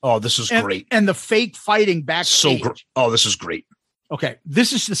actors. Oh, this is great. And the fake fighting backstage. Oh, this is great. Okay,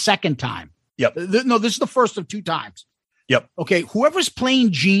 this is the second time. Yep. No, this is the first of 2 times. Yep. Okay, whoever's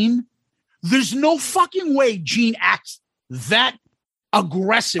playing Gene, there's no fucking way Gene acts that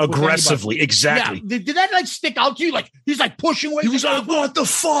aggressively, exactly. Yeah. Did that stick out to you? Like, he's like pushing away. He was like, what the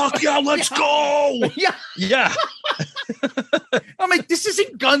fuck? Yeah, let's go. Yeah. Yeah. I'm like, this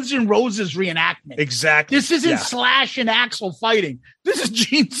isn't Guns N' Roses reenactment. Exactly. This isn't Slash and Axl fighting. This is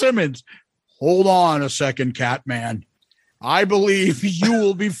Gene Simmons. Hold on a second, Catman. I believe you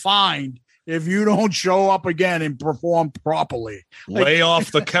will be fined if you don't show up again and perform properly. Lay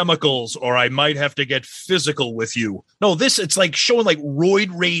off the chemicals or I might have to get physical with you. No, it's like showing like roid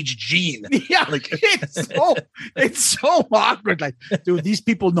rage Gene. Yeah, like it's so awkward. Like, dude, these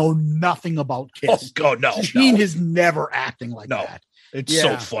people know nothing about Kiss. Oh, God, no. Gene is never acting like that. It's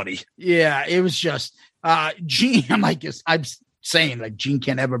so funny. Yeah, it was just Gene. I'm saying like Gene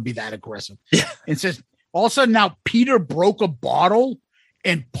can't ever be that aggressive. Yeah. And says all of a sudden now Peter broke a bottle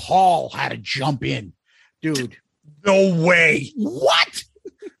and Paul had to jump in. Dude. No way. What?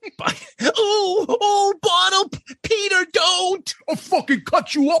 Bottle, Peter, don't. I'll fucking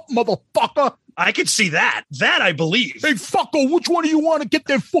cut you up, motherfucker. I could see that. That I believe. Hey, fucker, which one do you want to get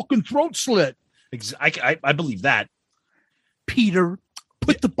their fucking throat slit? I believe that. Peter,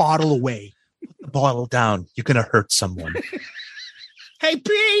 put the bottle away. Put the bottle down. You're going to hurt someone. Hey,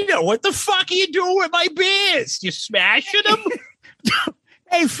 Peter, what the fuck are you doing with my beers? You smashing them?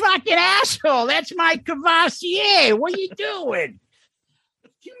 Hey, fucking asshole, that's my Cavassier. What are you doing?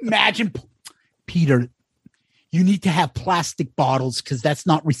 Can you imagine? Peter, you need to have plastic bottles because that's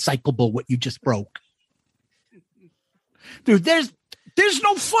not recyclable, what you just broke. Dude, there's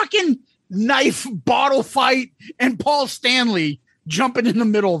no fucking knife bottle fight and Paul Stanley jumping in the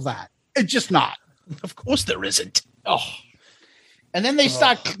middle of that. It's just not. Of course there isn't. Oh. And then they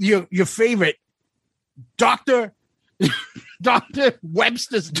start your favorite, Dr.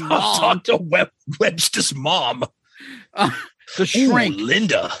 Webster's mom. Dr. Webster's mom. The shrink. Ooh,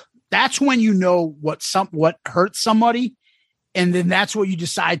 Linda. That's when you know what hurts somebody. And then that's what you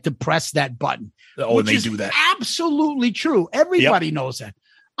decide to press that button. Oh, and they do that. Absolutely true. Everybody knows that.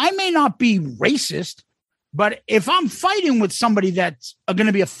 I may not be racist, but if I'm fighting with somebody that's going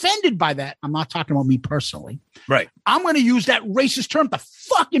to be offended by that, I'm not talking about me personally. Right. I'm going to use that racist term to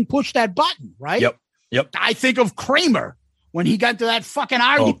fucking push that button. Right. Yep. I think of Kramer when he got to that fucking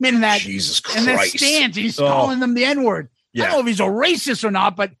argument in that, Jesus Christ. in that stance. He's calling them the N-word. Yeah. I don't know if he's a racist or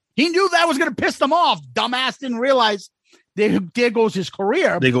not, but he knew that was going to piss them off. Dumbass didn't realize there goes his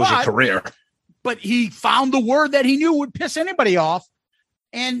career. There goes your career. But he found the word that he knew would piss anybody off.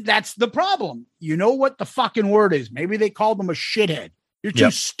 And that's the problem. You know what the fucking word is. Maybe they called him a shithead. You're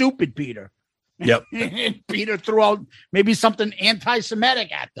too stupid, Peter. Yep. Peter threw out maybe something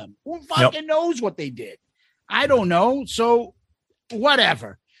anti-Semitic at them. Who fucking knows what they did? I don't know. So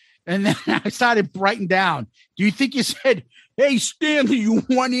whatever. And then I started writing down. Do you think you said, hey, Stanley, you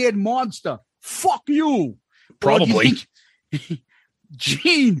one-eared monster? Fuck you. Probably.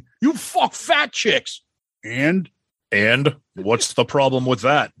 Gene, you fuck fat chicks. And what's the problem with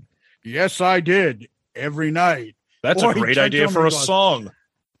that? Yes, I did. Every night. That's a great idea for a song.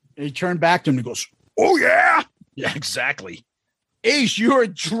 And he turned back to him and goes, oh, yeah. Yeah, exactly. Ace, you're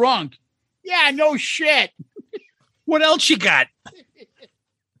drunk. Yeah, no shit. What else you got?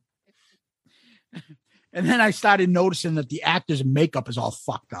 And then I started noticing that the actor's makeup is all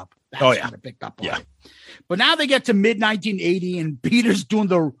fucked up. That's what I picked up on it. But now they get to mid-1980 and Peter's doing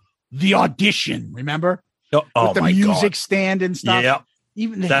the audition, remember? With the music stand and stuff. Yeah.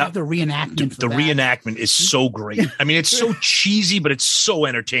 Even they have the reenactment. The reenactment is so great. I mean, it's so cheesy, but it's so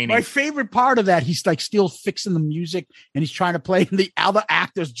entertaining. My favorite part of that, he's like still fixing the music and he's trying to play, and the other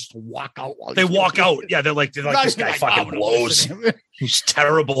actors just walk out. They walk out. Yeah, they're like this guy fucking blows. He's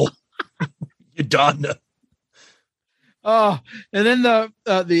terrible. You're done. And then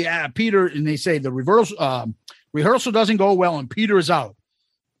the Peter, and they say the rehearsal doesn't go well, and Peter is out.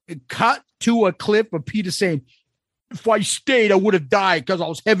 It cut to a clip of Peter saying, if I stayed, I would have died because I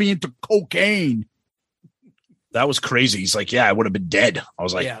was heavy into cocaine. That was crazy. He's like, yeah, I would have been dead. I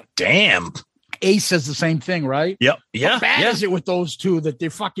was like, damn. Ace says the same thing, right? Yep. Yeah. How bad is it with those two that they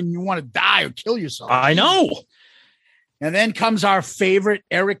fucking, you want to die or kill yourself? I know. And then comes our favorite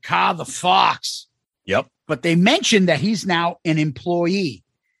Eric Carr, the Fox. Yep. But they mentioned that he's now an employee.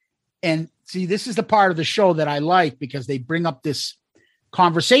 And see, this is the part of the show that I like because they bring up this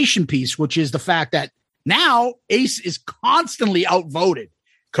conversation piece, which is the fact that now Ace is constantly outvoted.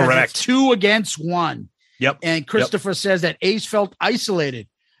 Correct. 2 against 1. Yep. And Christopher says that Ace felt isolated.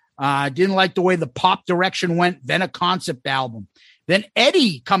 Didn't like the way the pop direction went, then a concept album. Then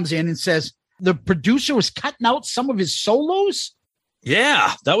Eddie comes in and says the producer was cutting out some of his solos.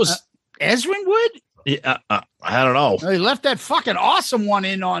 Yeah, that was Ezrin Wood. Yeah, I don't know. They left that fucking awesome one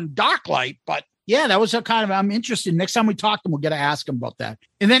in on Darklight, but yeah, that was a kind of, I'm interested. Next time we talk to him, we'll get to ask him about that.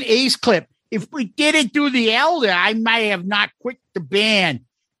 And then Ace clip. If we didn't do the Elder, I might have not quit the band.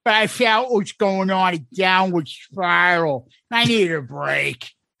 but I felt what's going on, a downward spiral. I needed a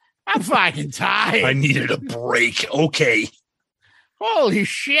break. I'm fucking tired. I needed a break. Okay. Holy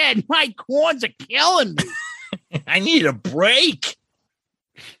shit, my corns are killing me. I need a break.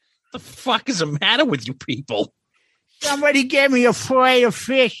 The fuck is the matter with you people? Somebody get me a fillet of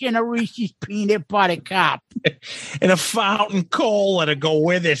fish and a Reese's peanut butter cup. And a fountain cola to go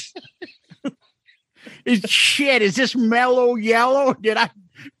with it. Shit, is this mellow yellow? Did I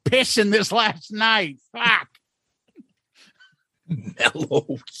piss in this last night? Fuck.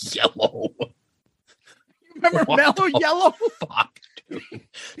 Mellow yellow. Remember What mellow the yellow? Fuck, dude.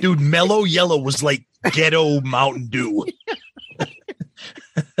 Dude, mellow yellow was like ghetto Mountain Dew.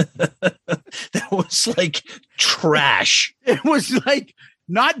 That was like trash. It was like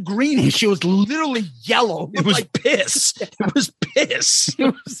not greenish. It was literally yellow. It was like, piss. It was piss.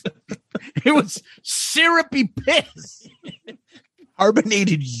 it was syrupy piss.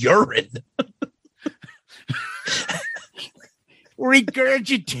 Carbonated urine.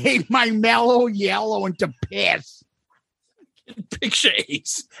 Regurgitate my mellow yellow into piss. Picture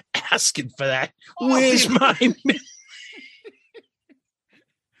Ace asking for that. Oh, Where's my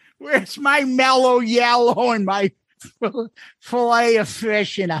Where's my mellow yellow and my fillet of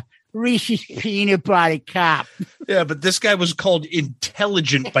fish and a Reese's peanut butter cup? Yeah, but this guy was called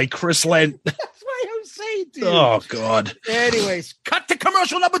Intelligent by Chris Lent. That's what I'm saying, dude. Oh, God. Anyways, cut to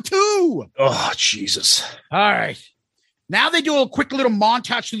commercial number 2. Oh, Jesus. All right. Now they do a quick little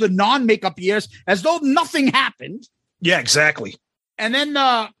montage through the non-makeup years as though nothing happened. Yeah, exactly. And then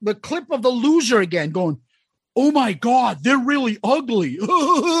the clip of the loser again going, oh, my God, they're really ugly.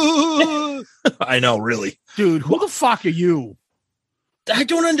 I know, really. Dude, who the fuck are you? I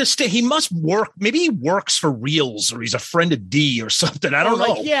don't understand. He must work. Maybe he works for Reels or he's a friend of D or something. I don't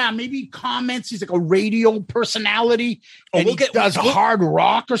know. Yeah, maybe he comments. He's like a radio personality and we'll he does hard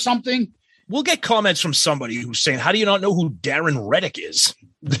rock or something. We'll get comments from somebody who's saying, how do you not know who Darren Reddick is?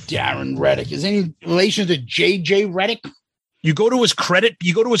 Darren Reddick. Is any relation to JJ Reddick? You go to his credit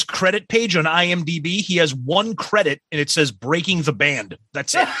page on IMDb. He has one credit and it says Breaking the Band.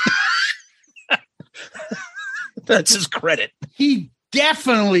 That's it. That's his credit. He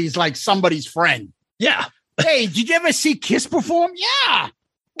definitely is like somebody's friend. Yeah. Hey, did you ever see Kiss perform? Yeah.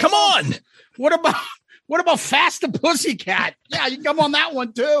 Come on. What about Faster Pussycat? Yeah, you can come on that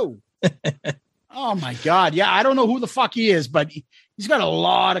one too. Oh my God. Yeah, I don't know who the fuck he is, but he's got a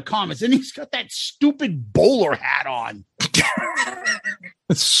lot of comments. And he's got that stupid bowler hat on.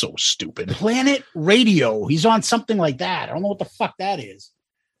 It's so stupid. Planet Radio. He's on something like that. I don't know what the fuck that is.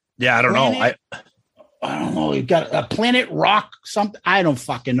 Yeah, I don't know. I don't know. He's got a Planet Rock something. I don't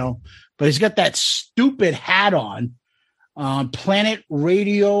fucking know. But he's got that stupid hat on. Planet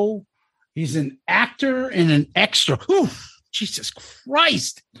Radio. He's an actor and an extra. Oof, Jesus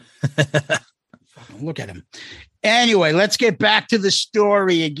Christ. Look at him. Anyway, let's get back to the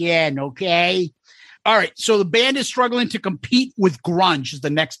story again, okay? All right, so the band is struggling to compete with grunge is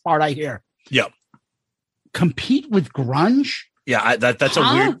the next part I hear. Yep. Compete with grunge? Yeah, that's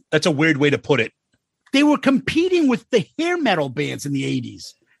a weird way to put it. They were competing with the hair metal bands in the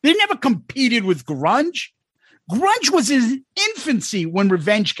 80s. They never competed with grunge. Grunge was in infancy when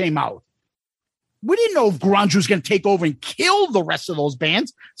Revenge came out. We didn't know if grunge was going to take over and kill the rest of those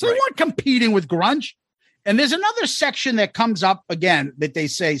bands. So they weren't competing with grunge. And there's another section that comes up again that they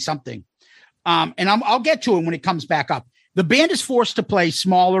say something. And I'll get to it when it comes back up. The band is forced to play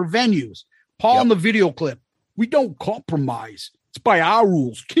smaller venues. Paul in the video clip, we don't compromise. It's by our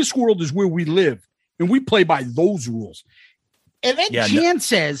rules. Kiss World is where we live, and we play by those rules. And then Jan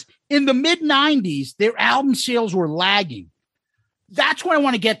says, in the mid-90s, their album sales were lagging. That's what I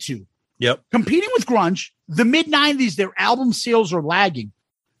want to get to. Yep. Competing with grunge, the mid-90s, their album sales are lagging.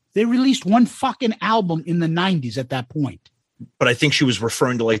 They released one fucking album in the 90s at that point. But I think she was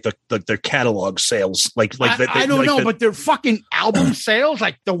referring to like their catalog sales. I don't know, but their fucking album sales,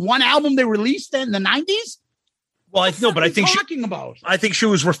 like the one album they released in the 90s? Well, I know, but I think I think she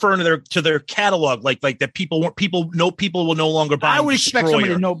was referring to their catalog, like that people will no longer buy. I would expect someone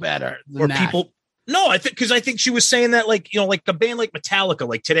to know better than that. People. No, I think she was saying that like a band like Metallica,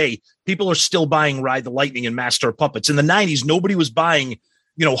 like today, people are still buying Ride the Lightning and Master of Puppets. In the 90s, nobody was buying,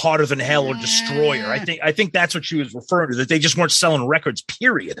 Harder Than Hell or Destroyer. I think that's what she was referring to, that they just weren't selling records,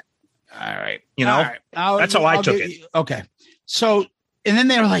 period. All right. That's how I took it. Okay. So, and then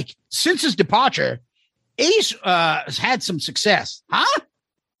they were like, since his departure, Ace has had some success. Huh?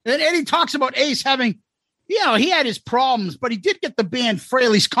 And Eddie talks about Ace having, he had his problems, but he did get the band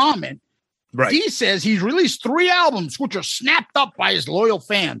Fraley's comment. Right. He says he's released 3 albums, which are snapped up by his loyal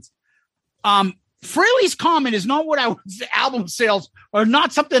fans. Frehley's Common is not what I would say, album sales are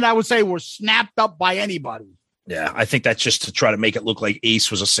not something I would say were snapped up by anybody. Yeah, I think that's just to try to make it look like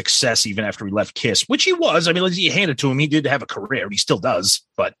Ace was a success even after he left Kiss, which he was. I mean, you hand it to him. He did have a career. He still does,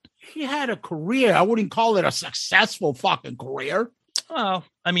 but he had a career. I wouldn't call it a successful fucking career. Well,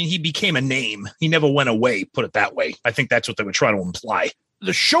 I mean, he became a name. He never went away, put it that way. I think that's what they were trying to imply.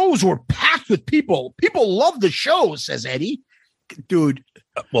 The shows were packed with people. People love the shows, says Eddie. Dude.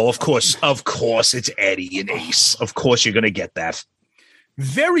 Well, of course, it's Eddie and Ace. Of course, you're going to get that.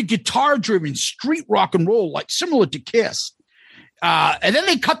 Very guitar-driven street rock and roll, like similar to Kiss. And then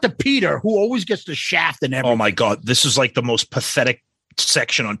they cut to Peter, who always gets the shaft and everything. Oh, my God. This is like the most pathetic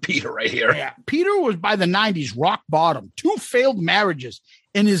section on Peter right here. Yeah. Peter was, by the 90s, rock bottom. 2 failed marriages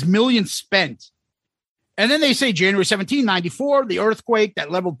and his millions spent. And then they say January 17, 94, the earthquake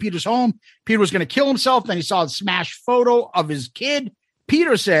that leveled Peter's home. Peter was going to kill himself. Then he saw a smashed photo of his kid.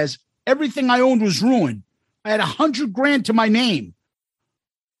 Peter says, everything I owned was ruined. I had $100,000 to my name.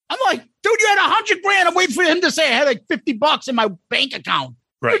 I'm like, dude, you had $100,000. I'm waiting for him to say I had like $50 in my bank account.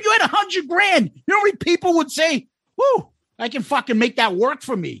 Right. Dude, you had $100,000. You know how many people would say, whoo, I can fucking make that work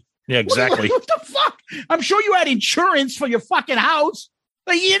for me. Yeah, exactly. What the fuck? I'm sure you had insurance for your fucking house.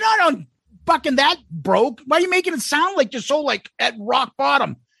 Like, you're not on fucking that broke. Why are you making it sound like you're so like at rock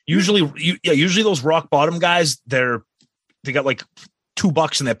bottom? Usually those rock bottom guys, they got like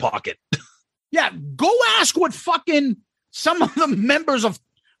 $2 in their pocket. Yeah, go ask what fucking some of the members of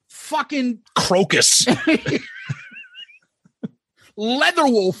fucking Crocus,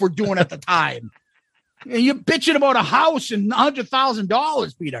 Leatherwolf were doing at the time. And you're bitching about a house and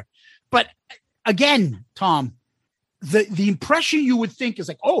 $100,000, Peter. But again, Tom, the impression you would think is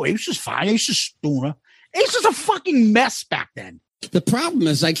like, oh, Ace is fine. Ace is Stuna. Ace is a fucking mess back then. The problem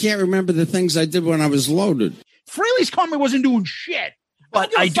is I can't remember the things I did when I was loaded. Frehley's Common wasn't doing shit.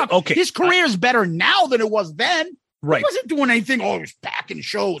 But I do. Okay, his career is better now than it was then. Right. He wasn't doing anything. Oh, he was packing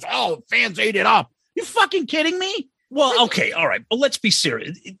shows. Oh, fans ate it up. You fucking kidding me? Well, okay, all right, but let's be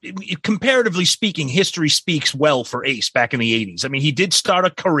serious. Comparatively speaking, history speaks well for Ace back in the 80s. I mean, he did start a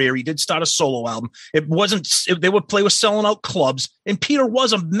career. He did start a solo album. They would play with selling out clubs, and Peter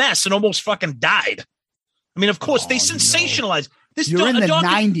was a mess and almost fucking died. I mean, of course, they sensationalized this. You're in the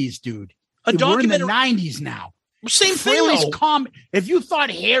 90s, dude. We're in the 90s now. Same thing, Frehley's Comet. If you thought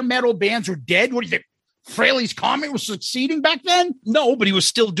hair metal bands were dead, what do you think? Frehley's Comet was succeeding back then? No, but he was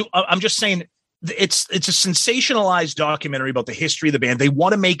still I'm just saying it's a sensationalized documentary about the history of the band. They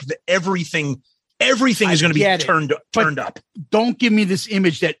want to make everything is going to be turned up. Don't give me this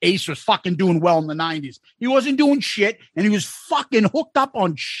image that Ace was fucking doing well in the 90s. He wasn't doing shit, and he was fucking hooked up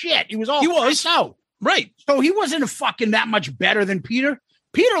on shit. He was out. Right. So he wasn't fucking that much better than Peter.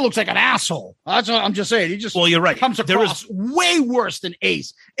 Peter looks like an asshole. That's what I'm just saying. He just you're right. Comes across way worse than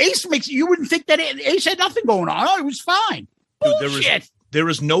Ace. Ace you wouldn't think that Ace had nothing going on. Oh, he was fine. Dude, Bullshit. There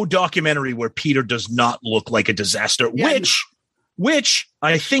is no documentary where Peter does not look like a disaster, which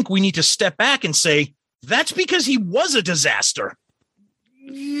I think we need to step back and say that's because he was a disaster.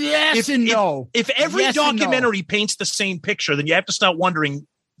 Yes and no. If every documentary paints the same picture, then you have to start wondering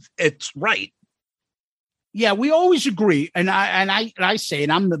it's right. Yeah, we always agree, and I say,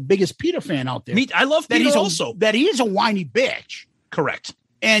 and I'm the biggest Peter fan out there. I love Peter also. That he is a whiny bitch. Correct.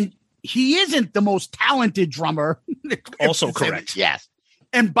 And he isn't the most talented drummer. Also correct. Yes.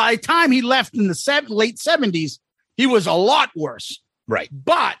 And by the time he left in the late 70s, he was a lot worse. Right.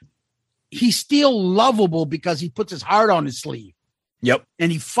 But he's still lovable because he puts his heart on his sleeve. Yep. And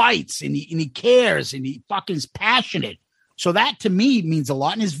he fights and he cares and he fucking is passionate. So that to me means a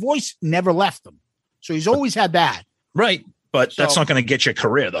lot. And his voice never left him. So he's always had that. Right. But that's not going to get you a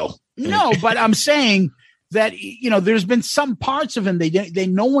career, though. No, but I'm saying that, there's been some parts of him they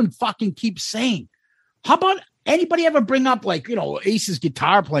no one fucking keeps saying. How about anybody ever bring up Ace's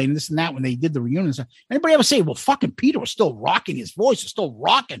guitar playing this and that when they did the reunions? Anybody ever say, well, fucking Peter was still rocking, his voice was still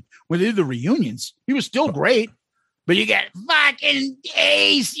rocking when they did the reunions. He was still great, but you get fucking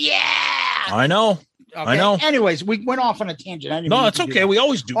Ace. Yeah. I know. Okay. I know. Anyways, we went off on a tangent. No, it's okay. We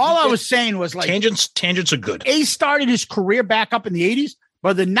always do. All I was saying was tangents are good. Ace started his career back up in the 80s,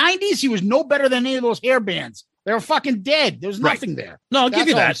 but the 90s, he was no better than any of those hair bands. They were fucking dead. There's nothing there. No, I'll give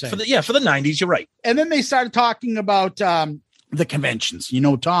you that. For the 90s, you're right. And then they started talking about the conventions.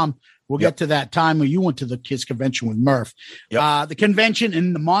 Tom, we'll get to that time where you went to the Kiss convention with Murph. Yep. The convention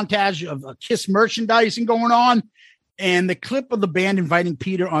and the montage of Kiss merchandising going on, and the clip of the band inviting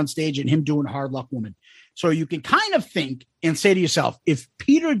Peter on stage and him doing Hard Luck Woman. So you can kind of think and say to yourself, if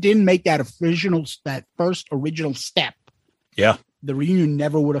Peter didn't make that first original step, the reunion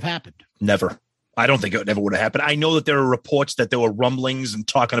never would have happened. Never. I don't think it never would have happened. I know that there are reports that there were rumblings and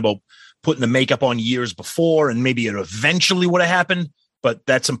talking about putting the makeup on years before, and maybe it eventually would have happened, but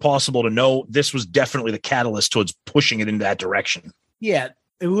that's impossible to know. This was definitely the catalyst towards pushing it in that direction. Yeah.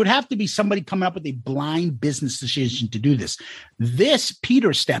 It would have to be somebody coming up with a blind business decision to do this. This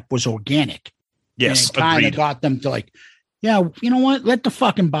Peter step was organic. Yes, and it kind of agreed. got them to like, yeah, you know what? Let the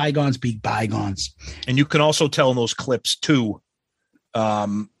fucking bygones be bygones. And you can also tell in those clips too.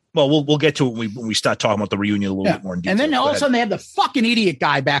 Well, we'll get to it when we start talking about the reunion a little bit more in detail. And then all Go of a sudden they have the fucking idiot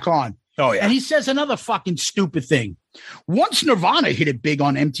guy back on. Oh, yeah. And he says another fucking stupid thing. Once Nirvana hit it big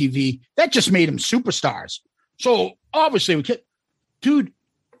on MTV, that just made them superstars. So obviously, dude,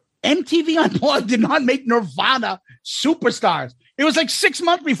 MTV Unplugged did not make Nirvana superstars. It was like 6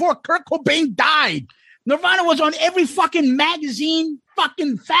 months before Kurt Cobain died. Nirvana was on every fucking magazine,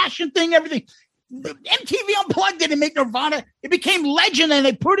 fucking fashion thing, everything. MTV Unplugged didn't make Nirvana. It became legend, and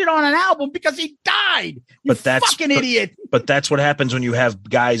they put it on an album because he died. You fucking idiot. But that's what happens when you have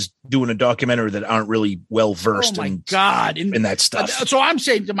guys doing a documentary that aren't really well versed in that stuff. So I'm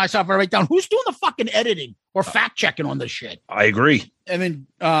saying to myself, I write down, who's doing the fucking editing or fact checking on this shit? I agree. And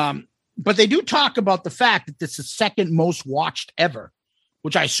then, but they do talk about the fact that it's the second most watched ever,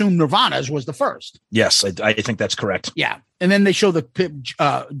 which I assume Nirvana's was the first. Yes, I think that's correct. Yeah. And then they show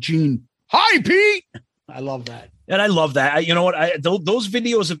the Gene. Hi, Pete. I love that. And I love that. You know what? Those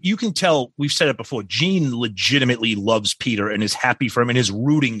videos, you can tell, we've said it before, Gene legitimately loves Peter and is happy for him and is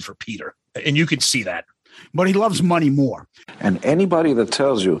rooting for Peter. And you could see that. But he loves money more. And anybody that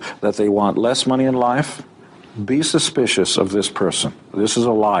tells you that they want less money in life, be suspicious of this person. This is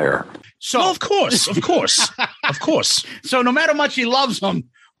a liar. So, well, of course. So no matter how much he loves him,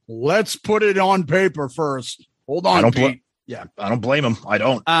 let's put it on paper first. Hold on, Pete. Yeah, I don't blame him. I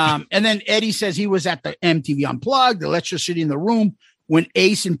don't. And then Eddie says he was at the MTV Unplugged. The electricity in the room when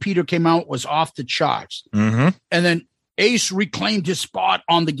Ace and Peter came out was off the charts. Mm-hmm. And then Ace reclaimed his spot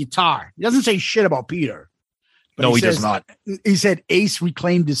on the guitar. He doesn't say shit about Peter. No, he does not. He said Ace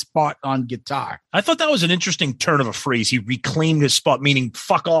reclaimed his spot on guitar. I thought that was an interesting turn of a phrase. He reclaimed his spot, meaning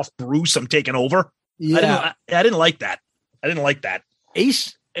fuck off, Bruce, I'm taking over. Yeah. I didn't like that.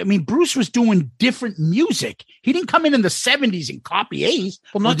 Ace, I mean, Bruce was doing different music. He didn't come in the 70s and copy Ace.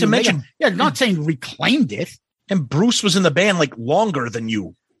 Well, not to mention, not saying reclaimed it. And Bruce was in the band like longer than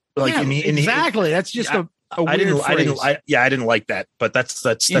you. Like, exactly. That's just a weird phrase. I didn't like that, but that's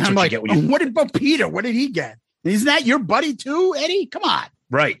what you get. What about Peter? What did he get? Isn't that your buddy too, Eddie? Come on.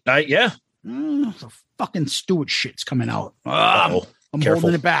 Right. Yeah. The fucking Stewart shit's coming out. I'm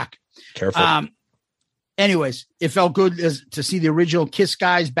holding it back. Careful. Anyways, it felt good to see the original Kiss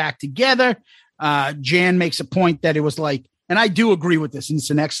guys back together. Jan makes a point that it was like, and I do agree with this, and it's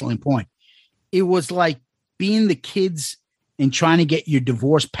an excellent point. It was like being the kids and trying to get your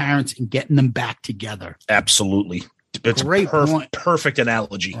divorced parents and getting them back together. Absolutely. It's great point. Perfect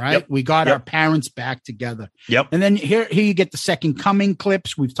analogy. Right. Yep. We got our parents back together. Yep. And then here you get the Second Coming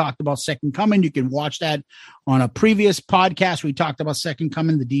clips. We've talked about Second Coming. You can watch that on a previous podcast. We talked about Second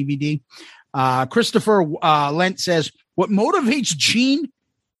Coming, the DVD. Christopher Lent says, what motivates Gene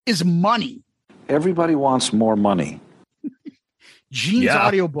is money. Everybody wants more money. Gene's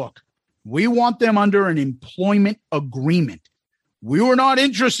audiobook. We want them under an employment agreement. We were not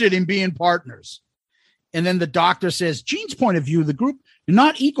interested in being partners. And then the doctor says, Gene's point of view, the group did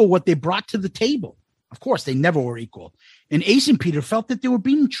not equal what they brought to the table. Of course, they never were equal. And Ace and Peter felt that they were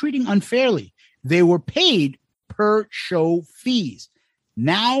being treated unfairly. They were paid per show fees.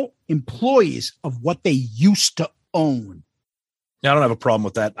 Now employees of what they used to own. I don't have a problem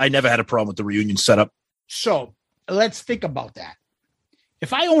with that. I never had a problem with the reunion setup. So let's think about that.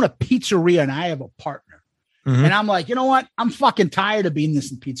 If I own a pizzeria and I have a partner, and I'm like, you know what? I'm fucking tired of being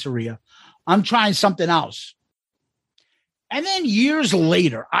this in pizzeria. I'm trying something else. And then years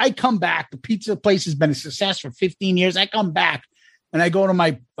later, I come back. The pizza place has been a success for 15 years. I come back and I go to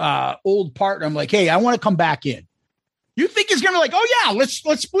my old partner. I'm like, hey, I want to come back in. You think he's going to be like, oh, yeah,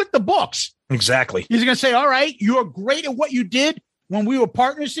 let's split the books. Exactly. He's going to say, all right, you're great at what you did when we were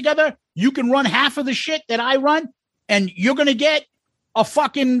partners together. You can run half of the shit that I run, and you're going to get a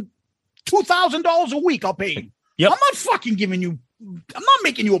fucking $2,000 a week. I'll pay you. Yep. I'm not fucking giving you. I'm not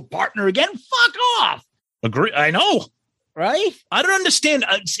making you a partner again. Fuck off. Agree. I know. Right. I don't understand.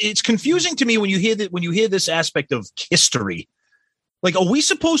 It's confusing to me when you hear that, when you hear this aspect of history. Like, are we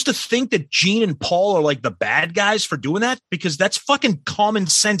supposed to think that Gene and Paul are like the bad guys for doing that? Because that's fucking common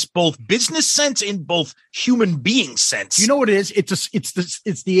sense, both business sense and both human being sense. You know what it is?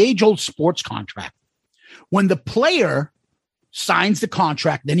 It's the age-old sports contract. When the player signs the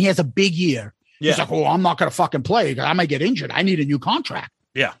contract, then he has a big year. Yeah. He's like, oh, I'm not going to fucking play. I might get injured. I need a new contract.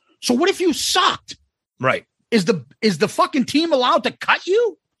 Yeah. So what if you sucked? Right. Is the fucking team allowed to cut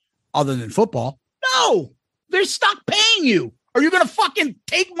you? other than football. No, they're stuck paying you. Are you going to fucking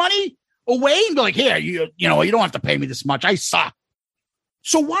take money away and be like, here, you don't have to pay me this much. I suck.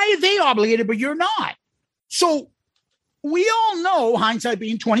 So why are they obligated, but you're not? So we all know, hindsight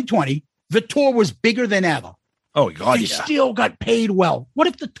being 2020, the tour was bigger than ever. Oh, God, They still got paid well. What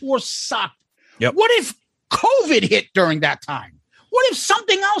if the tour sucked? Yep. What if COVID hit during that time? What if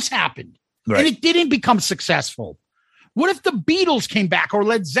something else happened and it didn't become successful? What if the Beatles came back or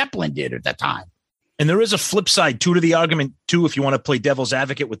Led Zeppelin did at that time? And there is a flip side too to the argument too, if you want to play devil's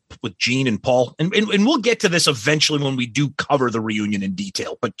advocate with Gene and Paul, and we'll get to this eventually when we do cover the reunion in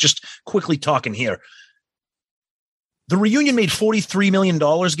detail. But just quickly talking here, the reunion made $43 million,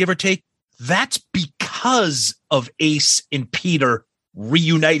 give or take. That's because of Ace and Peter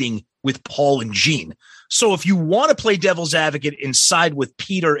reuniting with Paul and Gene. So if you want to play devil's advocate and side with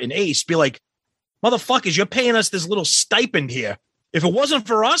Peter and Ace, be like, motherfuckers, you're paying us this little stipend here. If it wasn't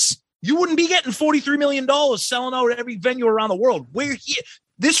for us, you wouldn't be getting $43 million selling out at every venue around the world. We're here.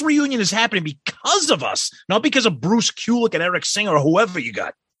 This reunion is happening because of us, not because of Bruce Kulick and Eric Singer or whoever you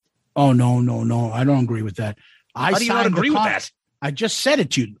got. Oh, no. I don't agree with that. How do you not agree with that? I just said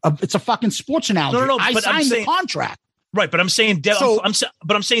it to you. It's a fucking sports analogy. No, I signed the contract. Right, but I'm saying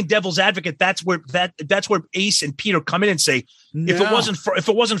I'm saying devil's advocate. That's where Ace and Peter come in and say, if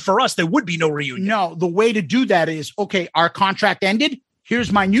it wasn't for us, there would be no reunion. No, the way to do that is, okay, our contract ended.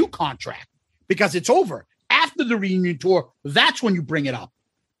 Here's my new contract, because it's over. After the reunion tour, that's when you bring it up.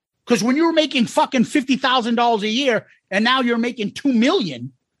 Because when you were making fucking $50,000 a year and now you're making $2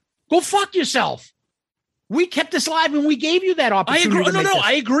 million, go fuck yourself. We kept this live and we gave you that opportunity.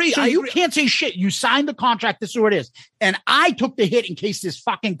 I agree. So you can't say shit. You signed the contract. This is what it is. And I took the hit in case this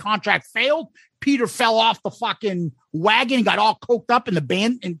fucking contract failed. Peter fell off the fucking wagon and got all coked up in the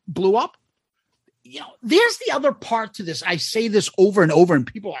band and blew up. There's the other part to this. I say this over and over and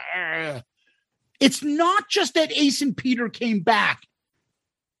people are, it's not just that Ace and Peter came back.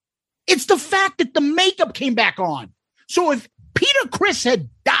 It's the fact that the makeup came back on. So if Peter Criss had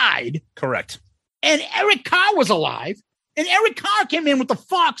died. Correct. And Eric Carr was alive, and Eric Carr came in with the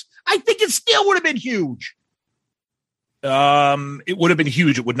Fox, I think it still would have been huge. It would have been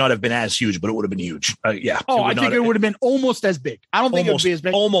huge. It would not have been as huge, but it would have been huge. Yeah. Oh, I think it would have been almost as big. I don't think it would be as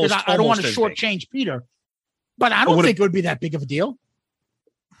big. I don't want to shortchange Peter, but I don't think it would be that big of a deal.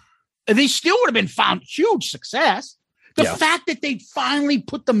 And they still would have been found huge success. The fact that they finally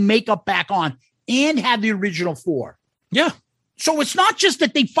put the makeup back on and had the original four. Yeah. So it's not just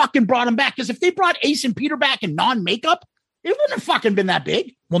that they fucking brought him back, because if they brought Ace and Peter back in non-makeup, it wouldn't have fucking been that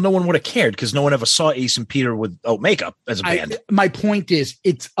big. Well, no one would have cared because no one ever saw Ace and Peter without makeup as a band. My point is,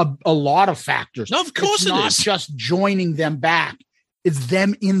 it's a lot of factors. No, of course it's not just joining them back. It's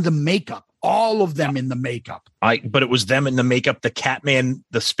them in the makeup. All of them in the makeup. But it was them in the makeup, the Catman,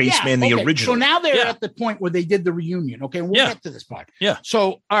 the Spaceman, the original. So now they're at the point where they did the reunion. Okay, we'll get to this part. Yeah.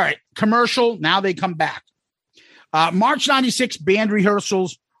 So, all right, commercial. Now they come back. March 96 band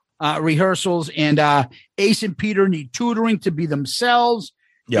rehearsals, and Ace and Peter need tutoring to be themselves,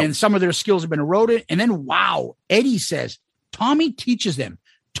 and some of their skills have been eroded. And then, wow, Eddie says Tommy teaches them.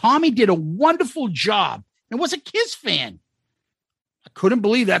 Tommy did a wonderful job and was a Kiss fan. I couldn't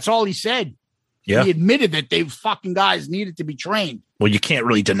believe that's all he said. Yeah. He admitted that they fucking guys needed to be trained. Well, you can't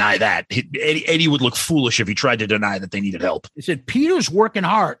really deny that. Eddie would look foolish if he tried to deny that they needed help. He said Peter's working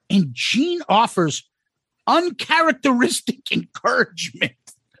hard, and Gene offers uncharacteristic encouragement.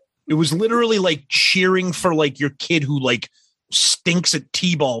 It was literally like cheering for like your kid who like stinks at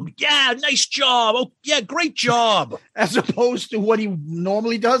t-ball. Yeah, nice job. Oh, yeah, great job. As opposed to what he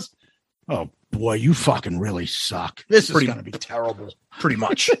normally does. Oh boy, you fucking really suck. This is going to be terrible. Pretty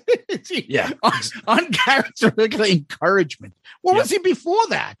much. Yeah. Uncharacteristic encouragement. What was he before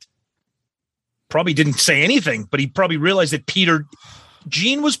that? Probably didn't say anything, but he probably realized that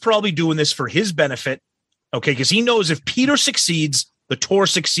Gene was probably doing this for his benefit. Okay, because he knows if Peter succeeds, the tour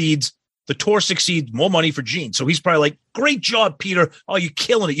succeeds, more money for Gene. So he's probably like, great job, Peter. Oh, you're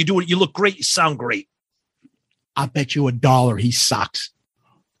killing it. You do it. You look great. You sound great. I bet you $1 he sucks.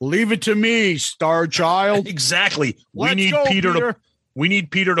 Leave it to me, star child. Exactly. We need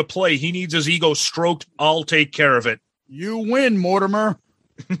Peter to play. He needs his ego stroked. I'll take care of it. You win, Mortimer.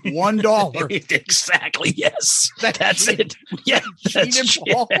 $1. Exactly. Yes. That's it. Yeah.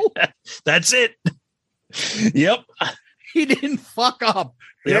 That's it. Yep. He didn't fuck up.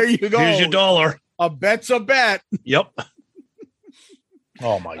 There you go. Here's your $1. A bet's a bet. Yep.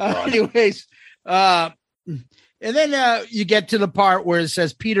 Oh my God. Anyways, and then you get to the part where it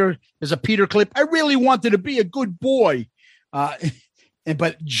says there's a Peter clip. I really wanted to be a good boy.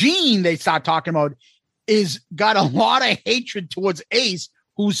 But Gene, they start talking about, is got a lot of hatred towards Ace,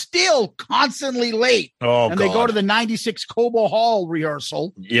 who's still constantly late. Oh, and they go to the 96 Cobo Hall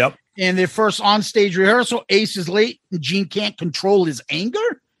rehearsal. Yep. And their first on-stage rehearsal, Ace is late, and Gene can't control his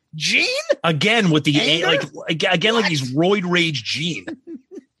anger. Gene? Again with the Anger? like he's roid rage Gene.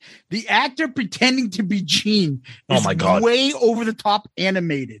 The actor pretending to be Gene Oh is my God. way over the top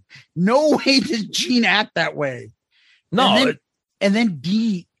animated. No way does Gene act that way. No. And then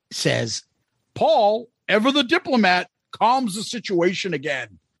D says, Paul, ever the diplomat, calms the situation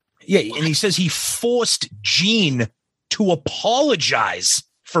again. Yeah, and he says he forced Gene to apologize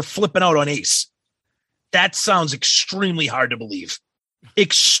for flipping out on Ace. That sounds extremely hard to believe.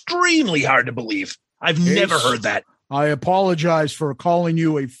 Extremely hard to believe. I've never heard that. I apologize for calling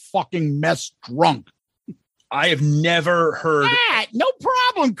you a fucking mess drunk. I have never heard. No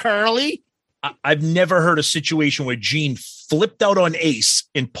problem, Curly. I've never heard a situation where Gene flipped out on Ace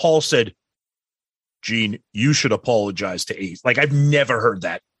and Paul said, Gene, you should apologize to Ace. Like, I've never heard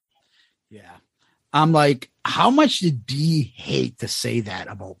that. Yeah. I'm like, how much did D hate to say that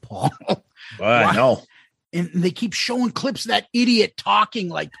about Paul? I know. And they keep showing clips of that idiot talking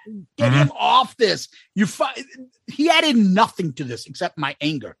like, get him off this. He added nothing to this except my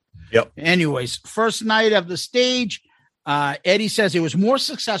anger. Yep. Anyways, first night of the stage, Eddie says it was more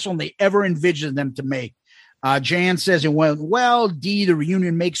successful than they ever envisioned them to make. Jan says it went well. D, the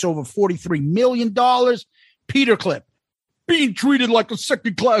reunion makes over $43 million. Peter clip. Being treated like a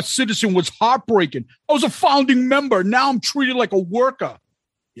second-class citizen was heartbreaking. I was a founding member. Now I'm treated like a worker.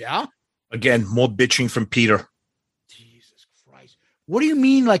 Yeah? Again, more bitching from Peter. Jesus Christ. What do you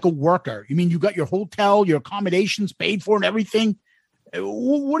mean like a worker? You mean you got your hotel, your accommodations paid for and everything?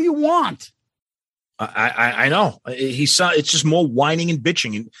 What do you want? I know. It's just more whining and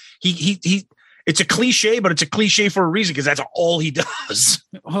bitching. And he it's a cliche, but it's a cliche for a reason because that's all he does.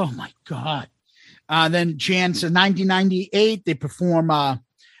 Oh, my God. Then Jan says 1998, they perform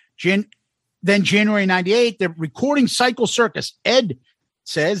then January 98, they're recording Psycho Circus. Ed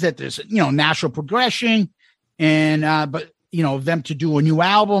says that there's, natural progression and, but, them to do a new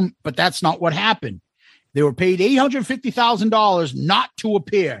album, but that's not what happened. They were paid $850,000 not to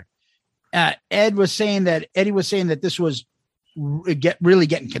appear. Eddie was saying that this was really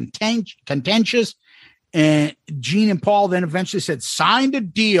getting contentious. And Gene and Paul then eventually said, signed a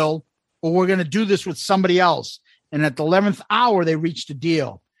deal or we're going to do this with somebody else. And at the 11th hour, they reached a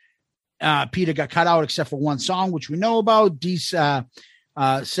deal. Peter got cut out except for one song, which we know about. D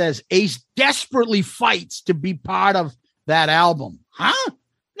says Ace desperately fights to be part of that album. Huh?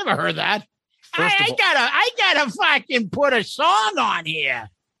 Never heard that. I gotta fucking put a song on here.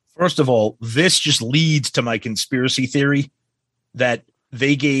 First of all, this just leads to my conspiracy theory that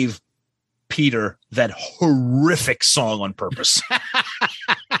they gave Peter that horrific song on purpose.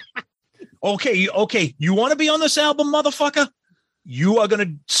 Okay. You want to be on this album, motherfucker? You are going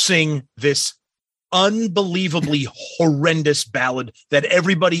to sing this unbelievably horrendous ballad that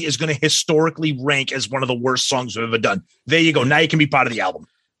everybody is going to historically rank as one of the worst songs we've ever done. There you go. Now you can be part of the album.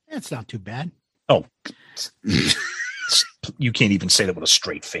 That's not too bad. Oh, you can't even say that with a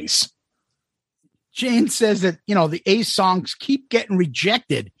straight face. Jane says that, the Ace songs keep getting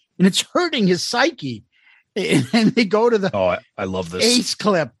rejected and it's hurting his psyche. And they go to the I love this Ace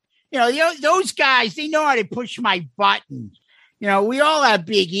clip. Those guys, they know how to push my buttons. We all have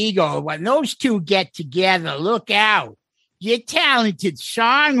big ego. When those two get together, look out. You're talented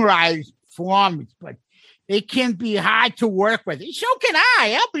songwriters, performers, but it can be hard to work with. So can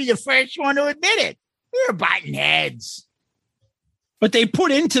I. I'll be the first one to admit it. We're button heads. But they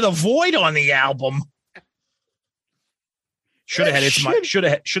put Into the Void on the album. Should have had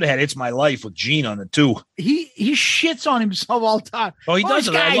It's My Life with Gene on it too. He shits on himself all the time. Oh, he does.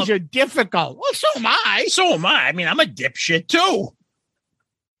 Those guys are difficult. Well, so am I. I mean, I'm a dipshit too.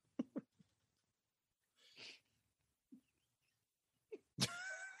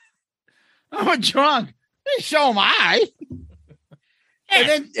 I'm a drunk. So am I.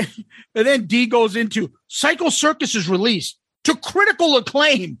 And then D goes into Psycho Circus is released to critical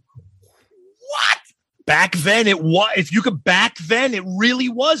acclaim. What? Back then it was. It really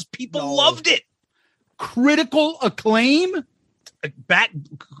was. People loved it. Critical acclaim.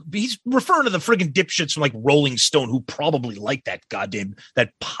 He's referring to the friggin' dipshits from like Rolling Stone who probably like that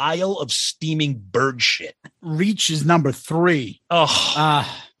pile of steaming bird shit. Reach is number 3.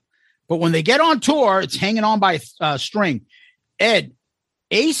 Oh, but when they get on tour, it's hanging on by a string. Ed,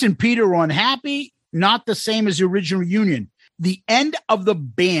 Ace and Peter were unhappy, not the same as the original reunion. The end of the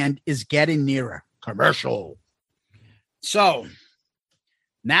band is getting nearer. Commercial. So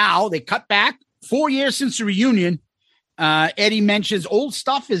now they cut back 4 years since the reunion. Eddie mentions old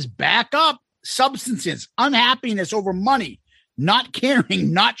stuff is back up. Substances, unhappiness over money. not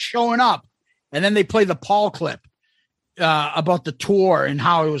caring, not showing up. And then they play the Paul clip about the tour and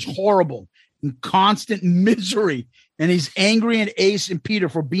how it was horrible and constant misery. And he's angry at Ace and Peter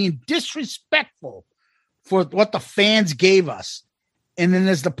for being disrespectful for what the fans gave us. And then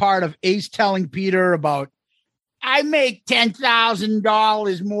there's the part of Ace telling Peter about, I make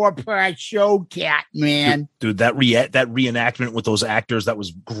 $10,000 more per show, cat man. Dude, that reenactment with those actors, that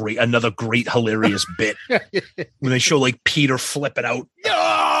was great. Another great, hilarious bit when they show like Peter flipping out.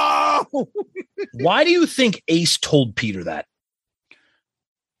 No! Why do you think Ace told Peter that?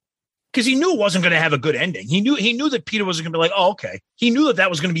 Because he knew it wasn't going to have a good ending. He knew that Peter wasn't going to be like, oh, okay. He knew that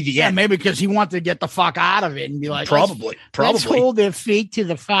was going to be the end. Maybe because he wanted to get the fuck out of it and be like, probably. Let's hold their feet to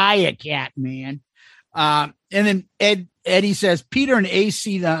the fire, cat man. And then Eddie says Peter and Ace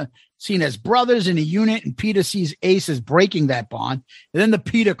seen as brothers in a unit, and Peter sees Ace as breaking that bond. And then the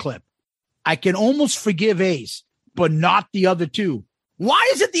Peter clip. I can almost forgive Ace, but not the other two. Why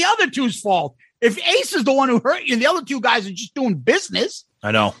is it the other two's fault? If Ace is the one who hurt you and the other two guys are just doing business.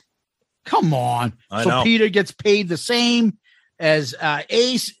 I know. Come on. I so know. Peter gets paid the same as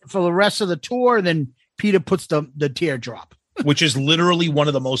Ace for the rest of the tour. And then Peter puts the teardrop. Which is literally one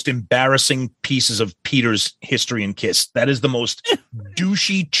of the most embarrassing pieces of Peter's history in Kiss. That is the most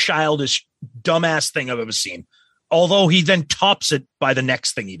douchey, childish, dumbass thing I've ever seen. Although he then tops it by the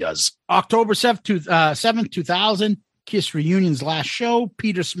next thing he does. October 7th, 2000, Kiss reunion's last show.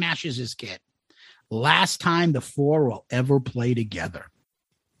 Peter smashes his kit. Last time the four will ever play together.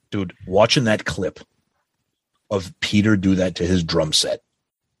 Dude, watching that clip of Peter do that to his drum set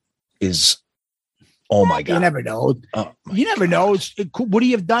is... Oh my God. You never know. You never know. Would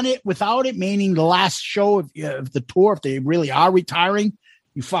he have done it without it? Meaning the last show of the tour, if they really are retiring,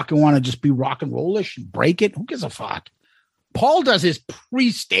 you fucking want to just be rock and rollish and break it. Who gives a fuck? Paul does his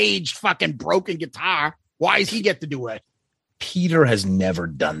pre-staged fucking broken guitar. Why does he get to do it? Peter has never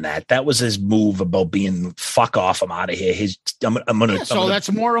done that. That was his move about being fuck off. I'm out of here.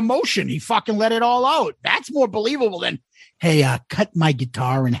 That's more emotion. He fucking let it all out. That's more believable than, hey, cut my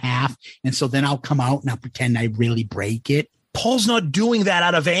guitar in half, and so then I'll come out and I'll pretend I really break it. Paul's not doing that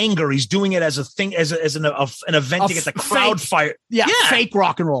out of anger. He's doing it as a thing, as an event to get the crowd fired. Yeah, fake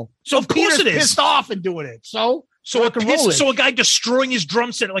rock and roll. So of course Peter's it is pissed off and doing it. So a guy destroying his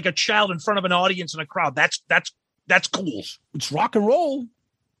drum set like a child in front of an audience and a crowd. That's cool. It's rock and roll.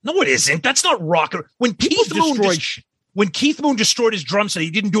 No, it isn't. That's not rock. When Keith Moon destroyed his drum set,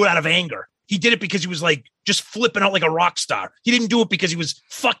 he didn't do it out of anger. He did it because he was like just flipping out like a rock star. He didn't do it because he was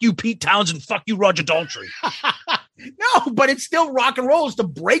fuck you, Pete Townsend, fuck you, Roger Daltrey. No, but it's still rock and roll. Is to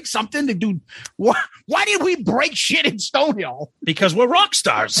break something to do. Why did we break shit in Stonehill? Because we're rock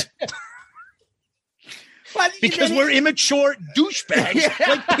stars. Because we're immature douchebags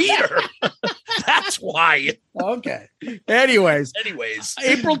like Peter. That's why. Okay. Anyways,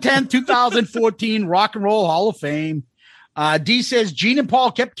 April 10th, 2014, Rock and Roll Hall of Fame. D says Gene and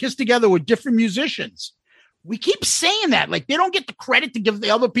Paul kept Kiss together with different musicians. We keep saying that. Like, they don't get the credit to give the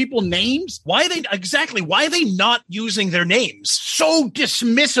other people names. Why are they not using their names? So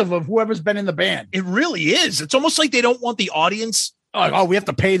dismissive of whoever's been in the band. It really is. It's almost like they don't want the audience. Oh, we have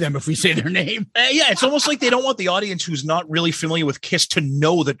to pay them if we say their name. Yeah, it's almost like they don't want the audience who's not really familiar with Kiss to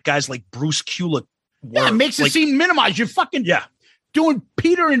know that guys like Bruce Kulick were. Yeah, it makes it seem minimized. You're fucking doing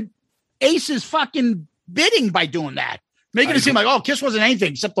Peter and Ace's fucking bidding by doing that. Making it seem like, Kiss wasn't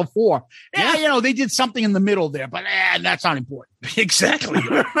anything except the four. Yeah, they did something in the middle there, but that's not important. Exactly.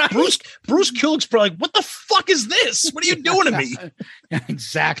 Bruce Kulick's probably like, what the fuck is this? What are you doing to me?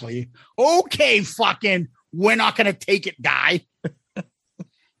 Exactly. Okay, fucking, we're not going to take it, guy.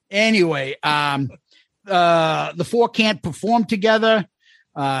 Anyway, the four can't perform together.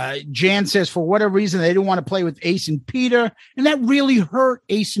 Jan says for whatever reason, they didn't want to play with Ace and Peter, and that really hurt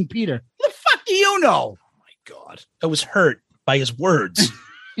Ace and Peter. What the fuck do you know? God, I was hurt by his words.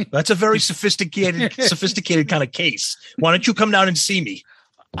 That's a very sophisticated kind of case. Why don't you come down and see me?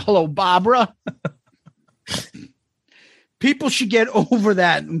 Hello, Barbara. People should get over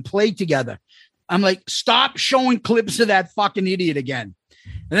that and play together. I'm like, stop showing clips of that fucking idiot again.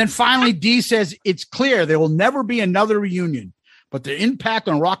 And then finally, D says it's clear there will never be another reunion, but the impact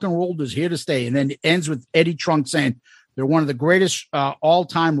on rock and roll is here to stay. And then it ends with Eddie Trunk saying they're one of the greatest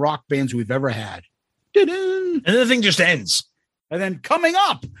all-time rock bands we've ever had. And then the thing just ends. And then coming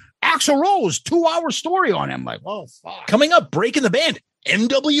up, Axl Rose, 2-hour story on him. Like, oh, fuck. Coming up, Breaking the Band,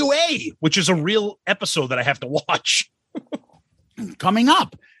 NWA, which is a real episode that I have to watch. Coming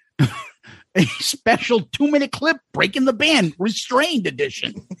up, a special 2-minute clip, Breaking the Band, Restrained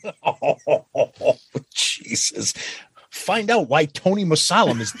edition. Oh, Jesus. Find out why Tony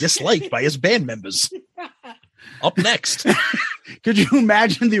Musalem is disliked by his band members. Up next. Could you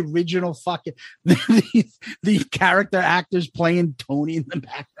imagine the original fucking the character actors playing Tony in the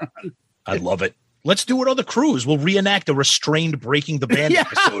background? I love it. Let's do it on the cruise. We'll reenact a restrained Breaking the Band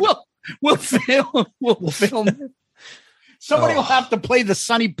episode. We'll film. We'll film it. Somebody will have to play the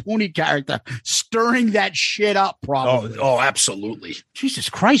Sonny Pooney character, stirring that shit up, probably. Oh, absolutely. Jesus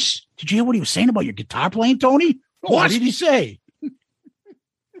Christ. Did you hear what he was saying about your guitar playing, Tony? What did he say? He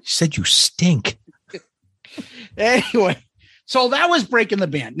said you stink. Anyway, so that was Breaking the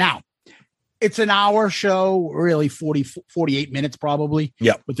Band. Now, it's an hour show, really 48 minutes probably.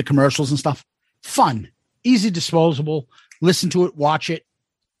 Yeah. With the commercials and stuff. Fun, easy, disposable. Listen to it, watch it.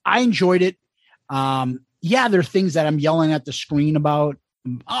 I enjoyed it. Yeah, there are things that I'm yelling at the screen about.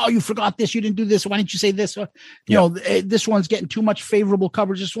 Oh, you forgot this. You didn't do this. Why didn't you say this? You know, this one's getting too much favorable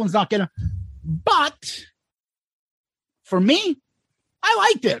coverage. This one's not going to. But for me,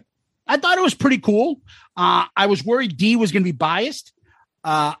 I liked it. I thought it was pretty cool. I was worried Dee was going to be biased.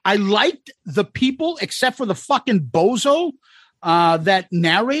 I liked the people, except for the fucking bozo that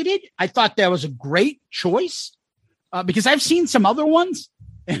narrated. I thought that was a great choice because I've seen some other ones,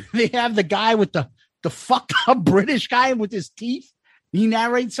 and they have the guy with the fucked up British guy with his teeth. He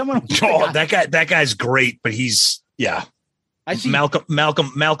narrates someone. Oh, that guy's great, but he's I see Malcolm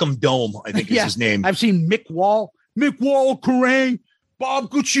Dome, I think is his name. I've seen Mick Wall, Kerrang,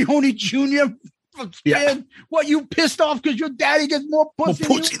 Bob Guccione Jr. What, you pissed off because your daddy gets more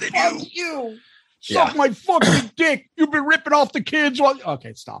pussy than you? Suck my fucking dick. You've been ripping off the kids.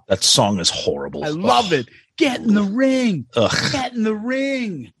 Okay, stop. That song is horrible. I love it. Get in the ring. Ugh. Get in the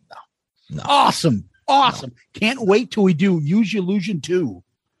ring. No. Awesome. No. Can't wait till we do Use Your Illusion 2.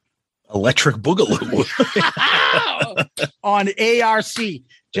 Electric Boogaloo. On ARC.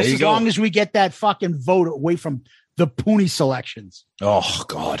 Just as long as we get that fucking vote away from the Pooney selections. Oh,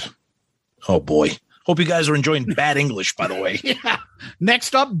 God. Oh, boy. Hope you guys are enjoying bad English, by the way. Yeah.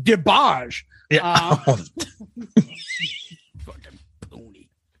 Next up, DeBarge. Yeah. Fucking Pooney.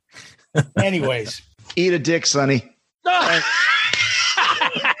 Anyways. Eat a dick, Sonny.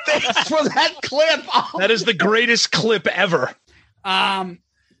 Thanks for that clip. That is the greatest clip ever.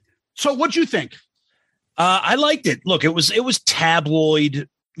 So what'd you think? I liked it. Look, it was tabloid.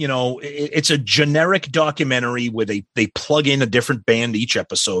 You know, it's a generic documentary where they plug in a different band each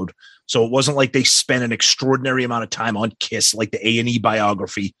episode. So it wasn't like they spent an extraordinary amount of time on Kiss, like the A&E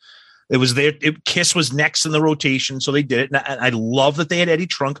biography. It was there. Kiss was next in the rotation, so they did it. And I love that they had Eddie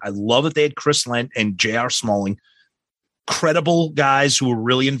Trunk. I love that they had Chris Lent and J.R. Smalling. Credible guys who were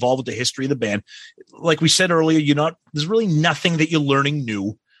really involved with the history of the band. Like we said earlier, there's really nothing that you're learning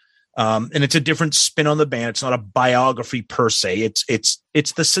new. And it's a different spin on the band. It's not a biography per se.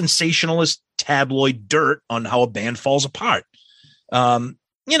 It's the sensationalist tabloid dirt on how a band falls apart.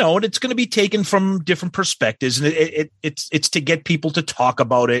 And it's going to be taken from different perspectives, and it's to get people to talk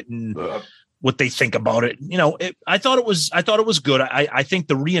about it and what they think about it. I thought it was good. I think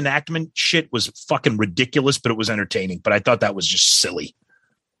the reenactment shit was fucking ridiculous, but it was entertaining. But I thought that was just silly.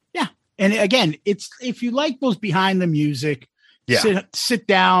 Yeah. And again, it's, if you like those behind the music, sit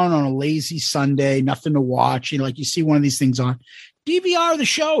down on a lazy Sunday, nothing to watch. You see one of these things on DVR the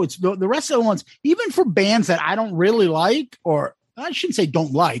show. It's the rest of the ones, even for bands that I don't really like, or I shouldn't say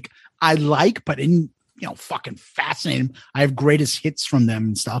don't like, I like, but fucking fascinating. I have greatest hits from them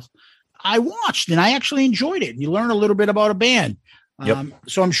and stuff. I watched and I actually enjoyed it. You learn a little bit about a band.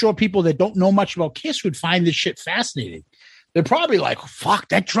 So I'm sure people that don't know much about Kiss would find this shit fascinating. They're probably like, fuck,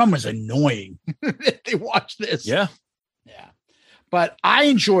 that drummer's annoying. They watch this. Yeah. But I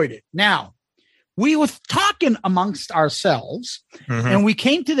enjoyed it. Now, we were talking amongst ourselves and we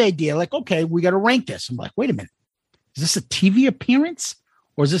came to the idea like, okay, we got to rank this. I'm like, wait a minute. Is this a TV appearance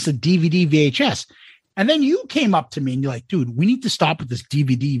or is this a DVD VHS? And then you came up to me and you're like, dude, we need to stop with this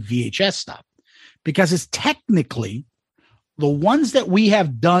DVD VHS stuff because it's technically the ones that we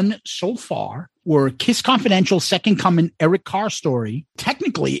have done so far were Kiss Confidential, Second Coming, Eric Carr Story,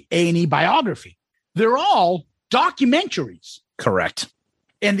 technically A&E biography. They're all documentaries. Correct.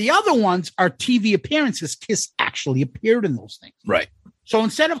 And the other ones are TV appearances. Kiss actually appeared in those things. Right. So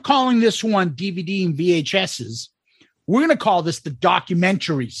instead of calling this one DVD and VHSs, we're going to call this the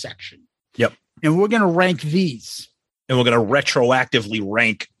documentary section. Yep. And we're going to rank these. And we're going to retroactively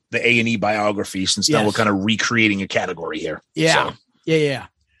rank the A&E biography since now we're kind of recreating a category here. Yeah. Yeah.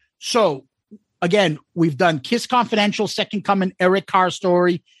 So again, we've done Kiss Confidential, Second Coming, Eric Carr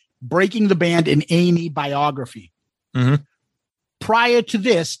Story, Breaking the Band, and A&E biography. Mm-hmm. Prior to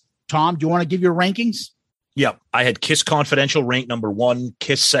this, Tom, do you want to give your rankings? Yep. I had Kiss Confidential ranked number 1,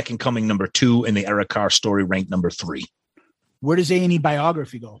 Kiss Second Coming number 2, and the Eric Carr Story ranked number 3. Where does A&E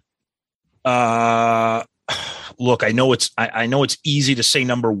biography go? Look, I know it's easy to say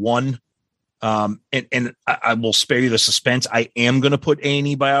number one. And I will spare you the suspense. I am going to put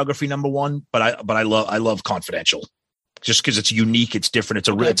A&E Biography number one, but I love Confidential just because it's unique. It's different.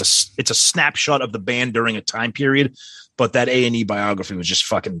 It's a snapshot of the band during a time period, but that A&E Biography was just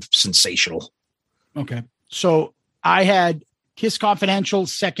fucking sensational. Okay. So I had Kiss Confidential,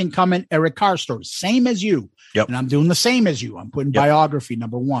 Second Coming, Eric Carr story, same as you. Yep. And I'm doing the same as you. I'm putting Biography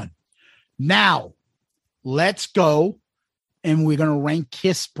number one. Now let's go. And we're going to rank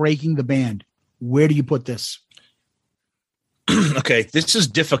Kiss Breaking the Band. Where do you put this? Okay, this is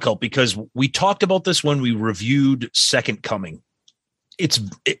difficult because we talked about this when we reviewed Second Coming. It's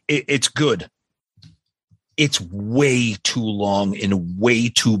good. It's way too long and way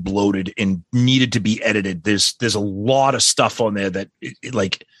too bloated and needed to be edited. There's a lot of stuff on there that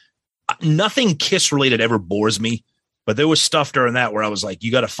like nothing Kiss related ever bores me, but there was stuff during that where I was like,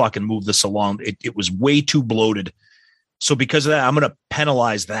 you got to fucking move this along. It was way too bloated. So because of that, I'm going to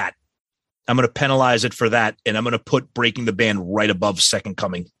penalize that. I'm going to penalize it for that. And I'm going to put Breaking the Band right above Second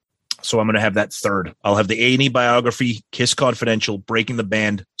Coming. So I'm going to have that third. I'll have the A&E Biography, Kiss Confidential, Breaking the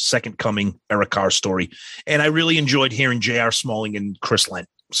Band, Second Coming, Eric Carr story. And I really enjoyed hearing J.R. Smalling and Chris Lent.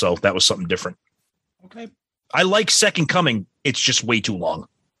 So that was something different. Okay. I like Second Coming. It's just way too long.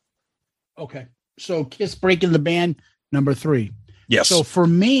 Okay. So Kiss Breaking the Band, number 3. Yes. So for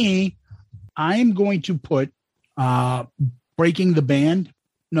me, I'm going to put Breaking the Band,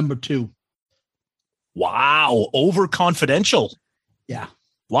 number 2. Wow. Over Confidential. Yeah.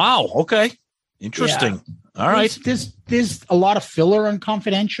 Wow. Okay. Interesting. Yeah. All right. There's a lot of filler on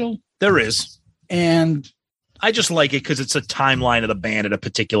Confidential. There is. And I just like it because it's a timeline of the band at a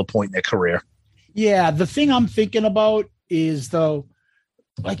particular point in their career. Yeah. The thing I'm thinking about is, though,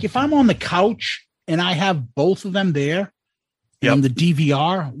 like if I'm on the couch and I have both of them there and the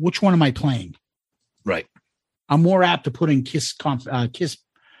DVR, which one am I playing? Right. I'm more apt to put in Kiss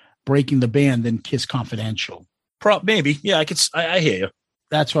Breaking the Band than Kiss Confidential. Maybe. Yeah, I hear you.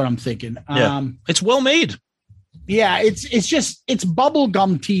 That's what I'm thinking. Yeah. It's well made. Yeah, it's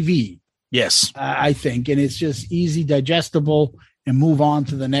bubblegum TV. Yes. I think. And it's just easy, digestible, and move on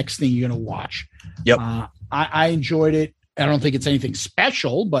to the next thing you're going to watch. Yep. I enjoyed it. I don't think it's anything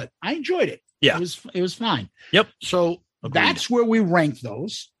special, but I enjoyed it. Yeah. It was fine. Yep. So that's where we rank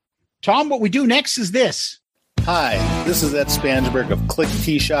those. Tom, what we do next is this. Hi, this is Ed Spansberg of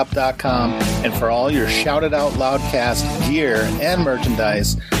ClickTshop.com, and for all your Shout It Out Loudcast gear and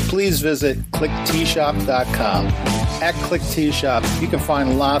merchandise, please visit ClickTshop.com. At ClickTshop, you can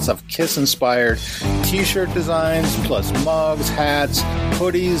find lots of Kiss-inspired t-shirt designs, plus mugs, hats,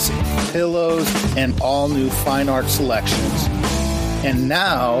 hoodies, pillows, and all new fine art selections. And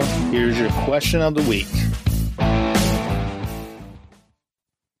now, here's your question of the week.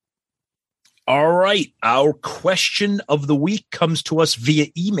 All right. Our question of the week comes to us via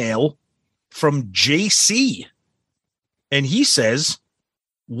email from JC. And he says,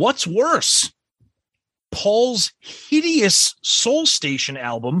 what's worse, Paul's hideous Soul Station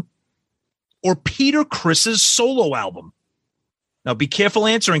album or Peter Criss's solo album? Now, be careful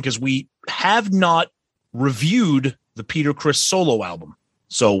answering because we have not reviewed the Peter Criss solo album.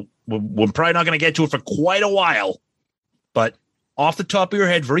 So we're probably not going to get to it for quite a while. But off the top of your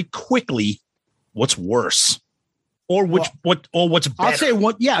head, very quickly, what's worse, or what's better? I'll say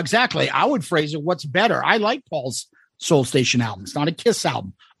what. Yeah, exactly. I would phrase it. What's better? I like Paul's Soul Station album. It's not a Kiss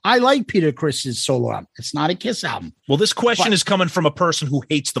album. I like Peter Criss's solo album. It's not a Kiss album. Well, this question is coming from a person who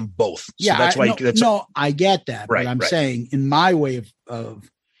hates them both. So yeah, that's why. I get that. Right, but I'm saying in my way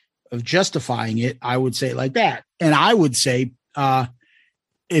of justifying it, I would say it like that. And I would say,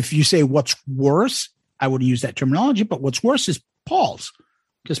 if you say what's worse, I wouldn't use that terminology. But what's worse is Paul's.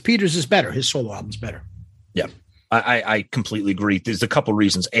 Because Peter's is better. His solo album's better. Yeah, I completely agree. There's a couple of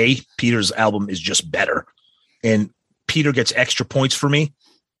reasons. A, Peter's album is just better. And Peter gets extra points for me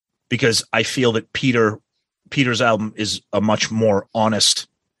because I feel that Peter's album is a much more honest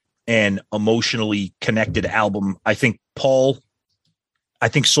and emotionally connected album. I think Soul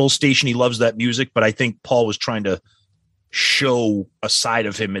Station, he loves that music, but I think Paul was trying to show a side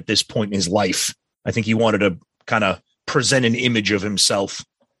of him at this point in his life. I think he wanted to kind of present an image of himself.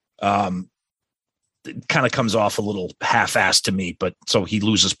 It kind of comes off a little half-assed to me, but so he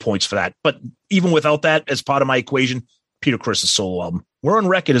loses points for that. But even without that as part of my equation, Peter Criss's solo album, we're on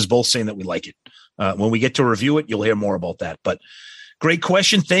record as both saying that we like it. When we get to review it, you'll hear more about that. But great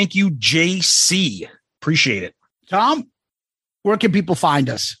question. Thank you, JC. Appreciate it. Tom, where can people find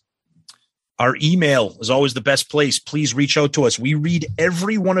us? Our email is always the best place. Please reach out to us. We read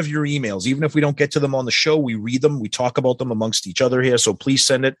every one of your emails. Even if we don't get to them on the show, we read them. We talk about them amongst each other here. So please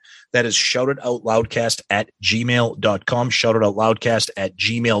send it. That is shoutitoutloudcast@gmail.com.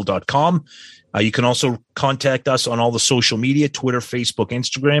 Shoutitoutloudcast@gmail.com. You can also contact us on all the social media, Twitter, Facebook,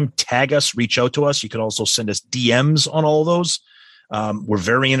 Instagram. Tag us, reach out to us. You can also send us DMs on all of those. We're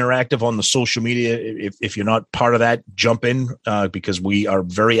very interactive on the social media. If you're not part of that, jump in because we are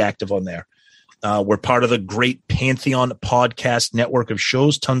very active on there. We're part of the great Pantheon podcast network of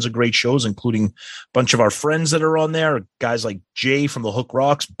shows, tons of great shows, including a bunch of our friends that are on there, guys like Jay from the Hook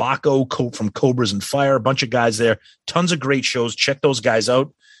Rocks, Baco from Cobras and Fire, a bunch of guys there, tons of great shows. Check those guys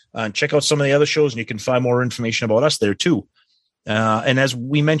out and check out some of the other shows, and you can find more information about us there too. And as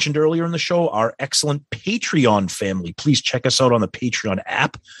we mentioned earlier in the show, our excellent Patreon family, please check us out on the Patreon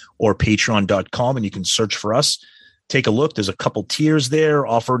app or patreon.com, and you can search for us. Take a look. There's a couple tiers there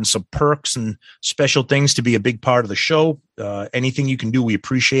offering some perks and special things to be a big part of the show. Anything you can do, we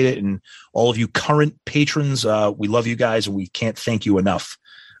appreciate it. And all of you current patrons, we love you guys, and we can't thank you enough.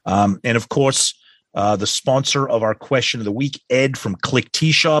 And of course, the sponsor of our question of the week, Ed from Click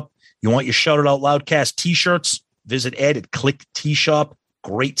T-Shop. You want your Shout It Out Loudcast t-shirts? Visit Ed at Click T-Shop.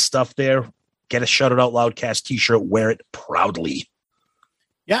 Great stuff there. Get a Shout It Out Loudcast t-shirt. Wear it proudly.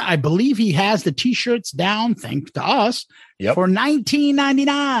 Yeah, I believe he has the t-shirts down, thanks to us, for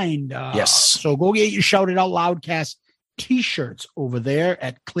 $19.99. Yes. So go get your Shout It Out Loudcast t-shirts over there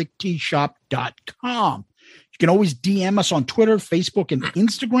at clicktshop.com. You can always DM us on Twitter, Facebook, and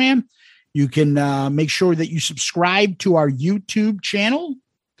Instagram. You can make sure that you subscribe to our YouTube channel.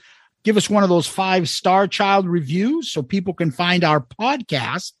 Give us one of those 5-star child reviews so people can find our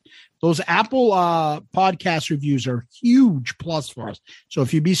podcast. Those Apple podcast reviews are a huge plus for us. So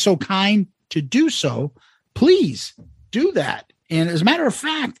if you'd be so kind to do so, please do that. And as a matter of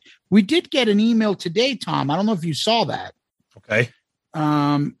fact, we did get an email today, Tom. I don't know if you saw that. Okay.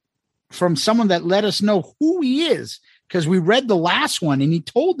 From someone that let us know who he is, because we read the last one and he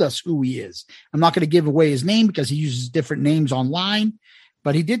told us who he is. I'm not going to give away his name because he uses different names online,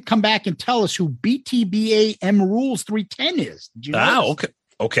 but he did come back and tell us who BTBA M Rules 310 is. Did you know? Okay.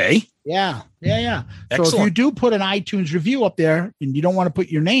 Okay. Yeah. Excellent. So if you do put an iTunes review up there and you don't want to put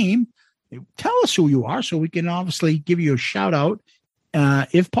your name, tell us who you are so we can obviously give you a shout out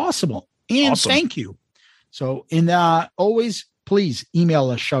if possible. And Awesome. Thank you. So always, please email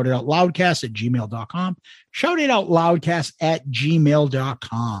us shoutitoutloudcast@gmail.com.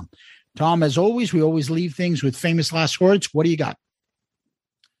 Shoutitoutloudcast@gmail.com. Tom, as always, we always leave things with famous last words. What do you got?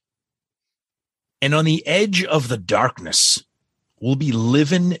 And on the edge of the darkness, we'll be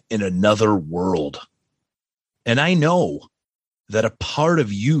living in another world. And I know that a part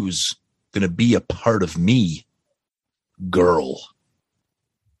of you's going to be a part of me. Girl,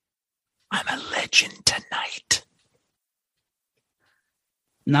 I'm a legend tonight.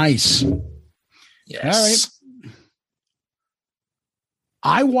 Nice. Yes. All right.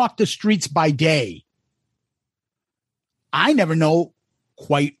 I walk the streets by day. I never know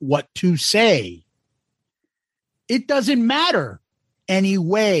quite what to say. It doesn't matter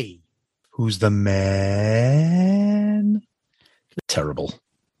anyway. Who's the man? Terrible.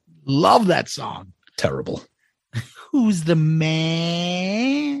 Love that song. Terrible. Who's the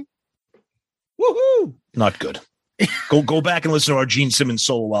man? Woohoo! Not good. Go back and listen to our Gene Simmons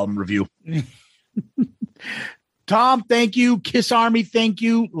solo album review. Tom, thank you. Kiss Army, thank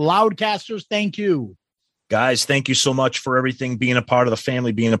you. Loudcasters, thank you. Guys, thank you so much for everything, being a part of the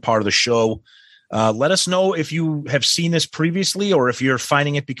family, being a part of the show. Let us know if you have seen this previously or if you're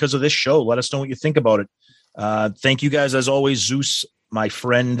finding it because of this show. Let us know what you think about it. Thank you guys. As always, Zeus, my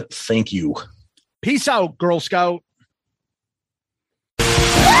friend, thank you. Peace out, Girl Scout.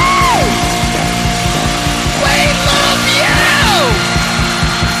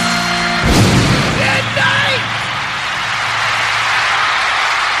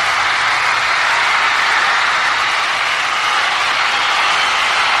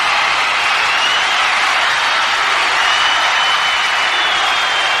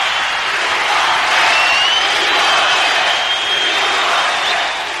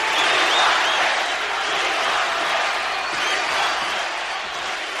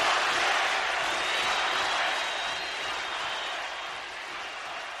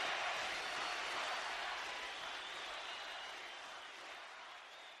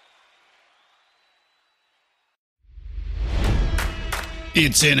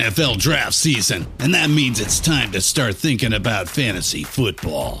 It's NFL draft season, and that means it's time to start thinking about fantasy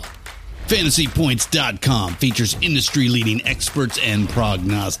football. FantasyPoints.com features industry-leading experts and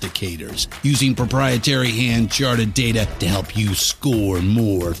prognosticators using proprietary hand-charted data to help you score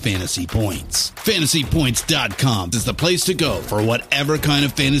more fantasy points. FantasyPoints.com is the place to go for whatever kind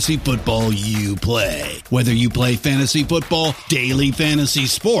of fantasy football you play. Whether you play fantasy football, daily fantasy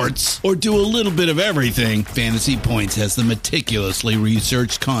sports, or do a little bit of everything, Fantasy Points has the meticulously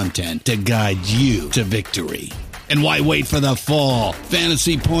researched content to guide you to victory. And why wait for the fall?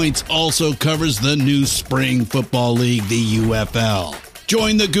 Fantasy Points also covers the new spring football league, the UFL.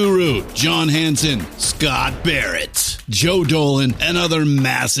 Join the guru, John Hansen, Scott Barrett, Joe Dolan, and other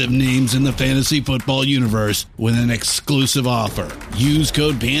massive names in the fantasy football universe with an exclusive offer. Use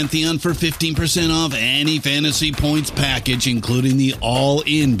code Pantheon for 15% off any Fantasy Points package, including the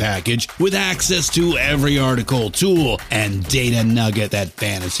all-in package, with access to every article, tool, and data nugget that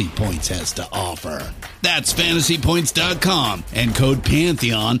Fantasy Points has to offer. That's FantasyPoints.com and code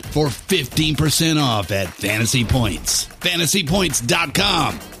Pantheon for 15% off at Fantasy Points.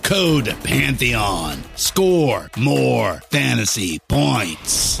 FantasyPoints.com, code Pantheon. Score more fantasy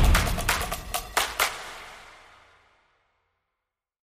points.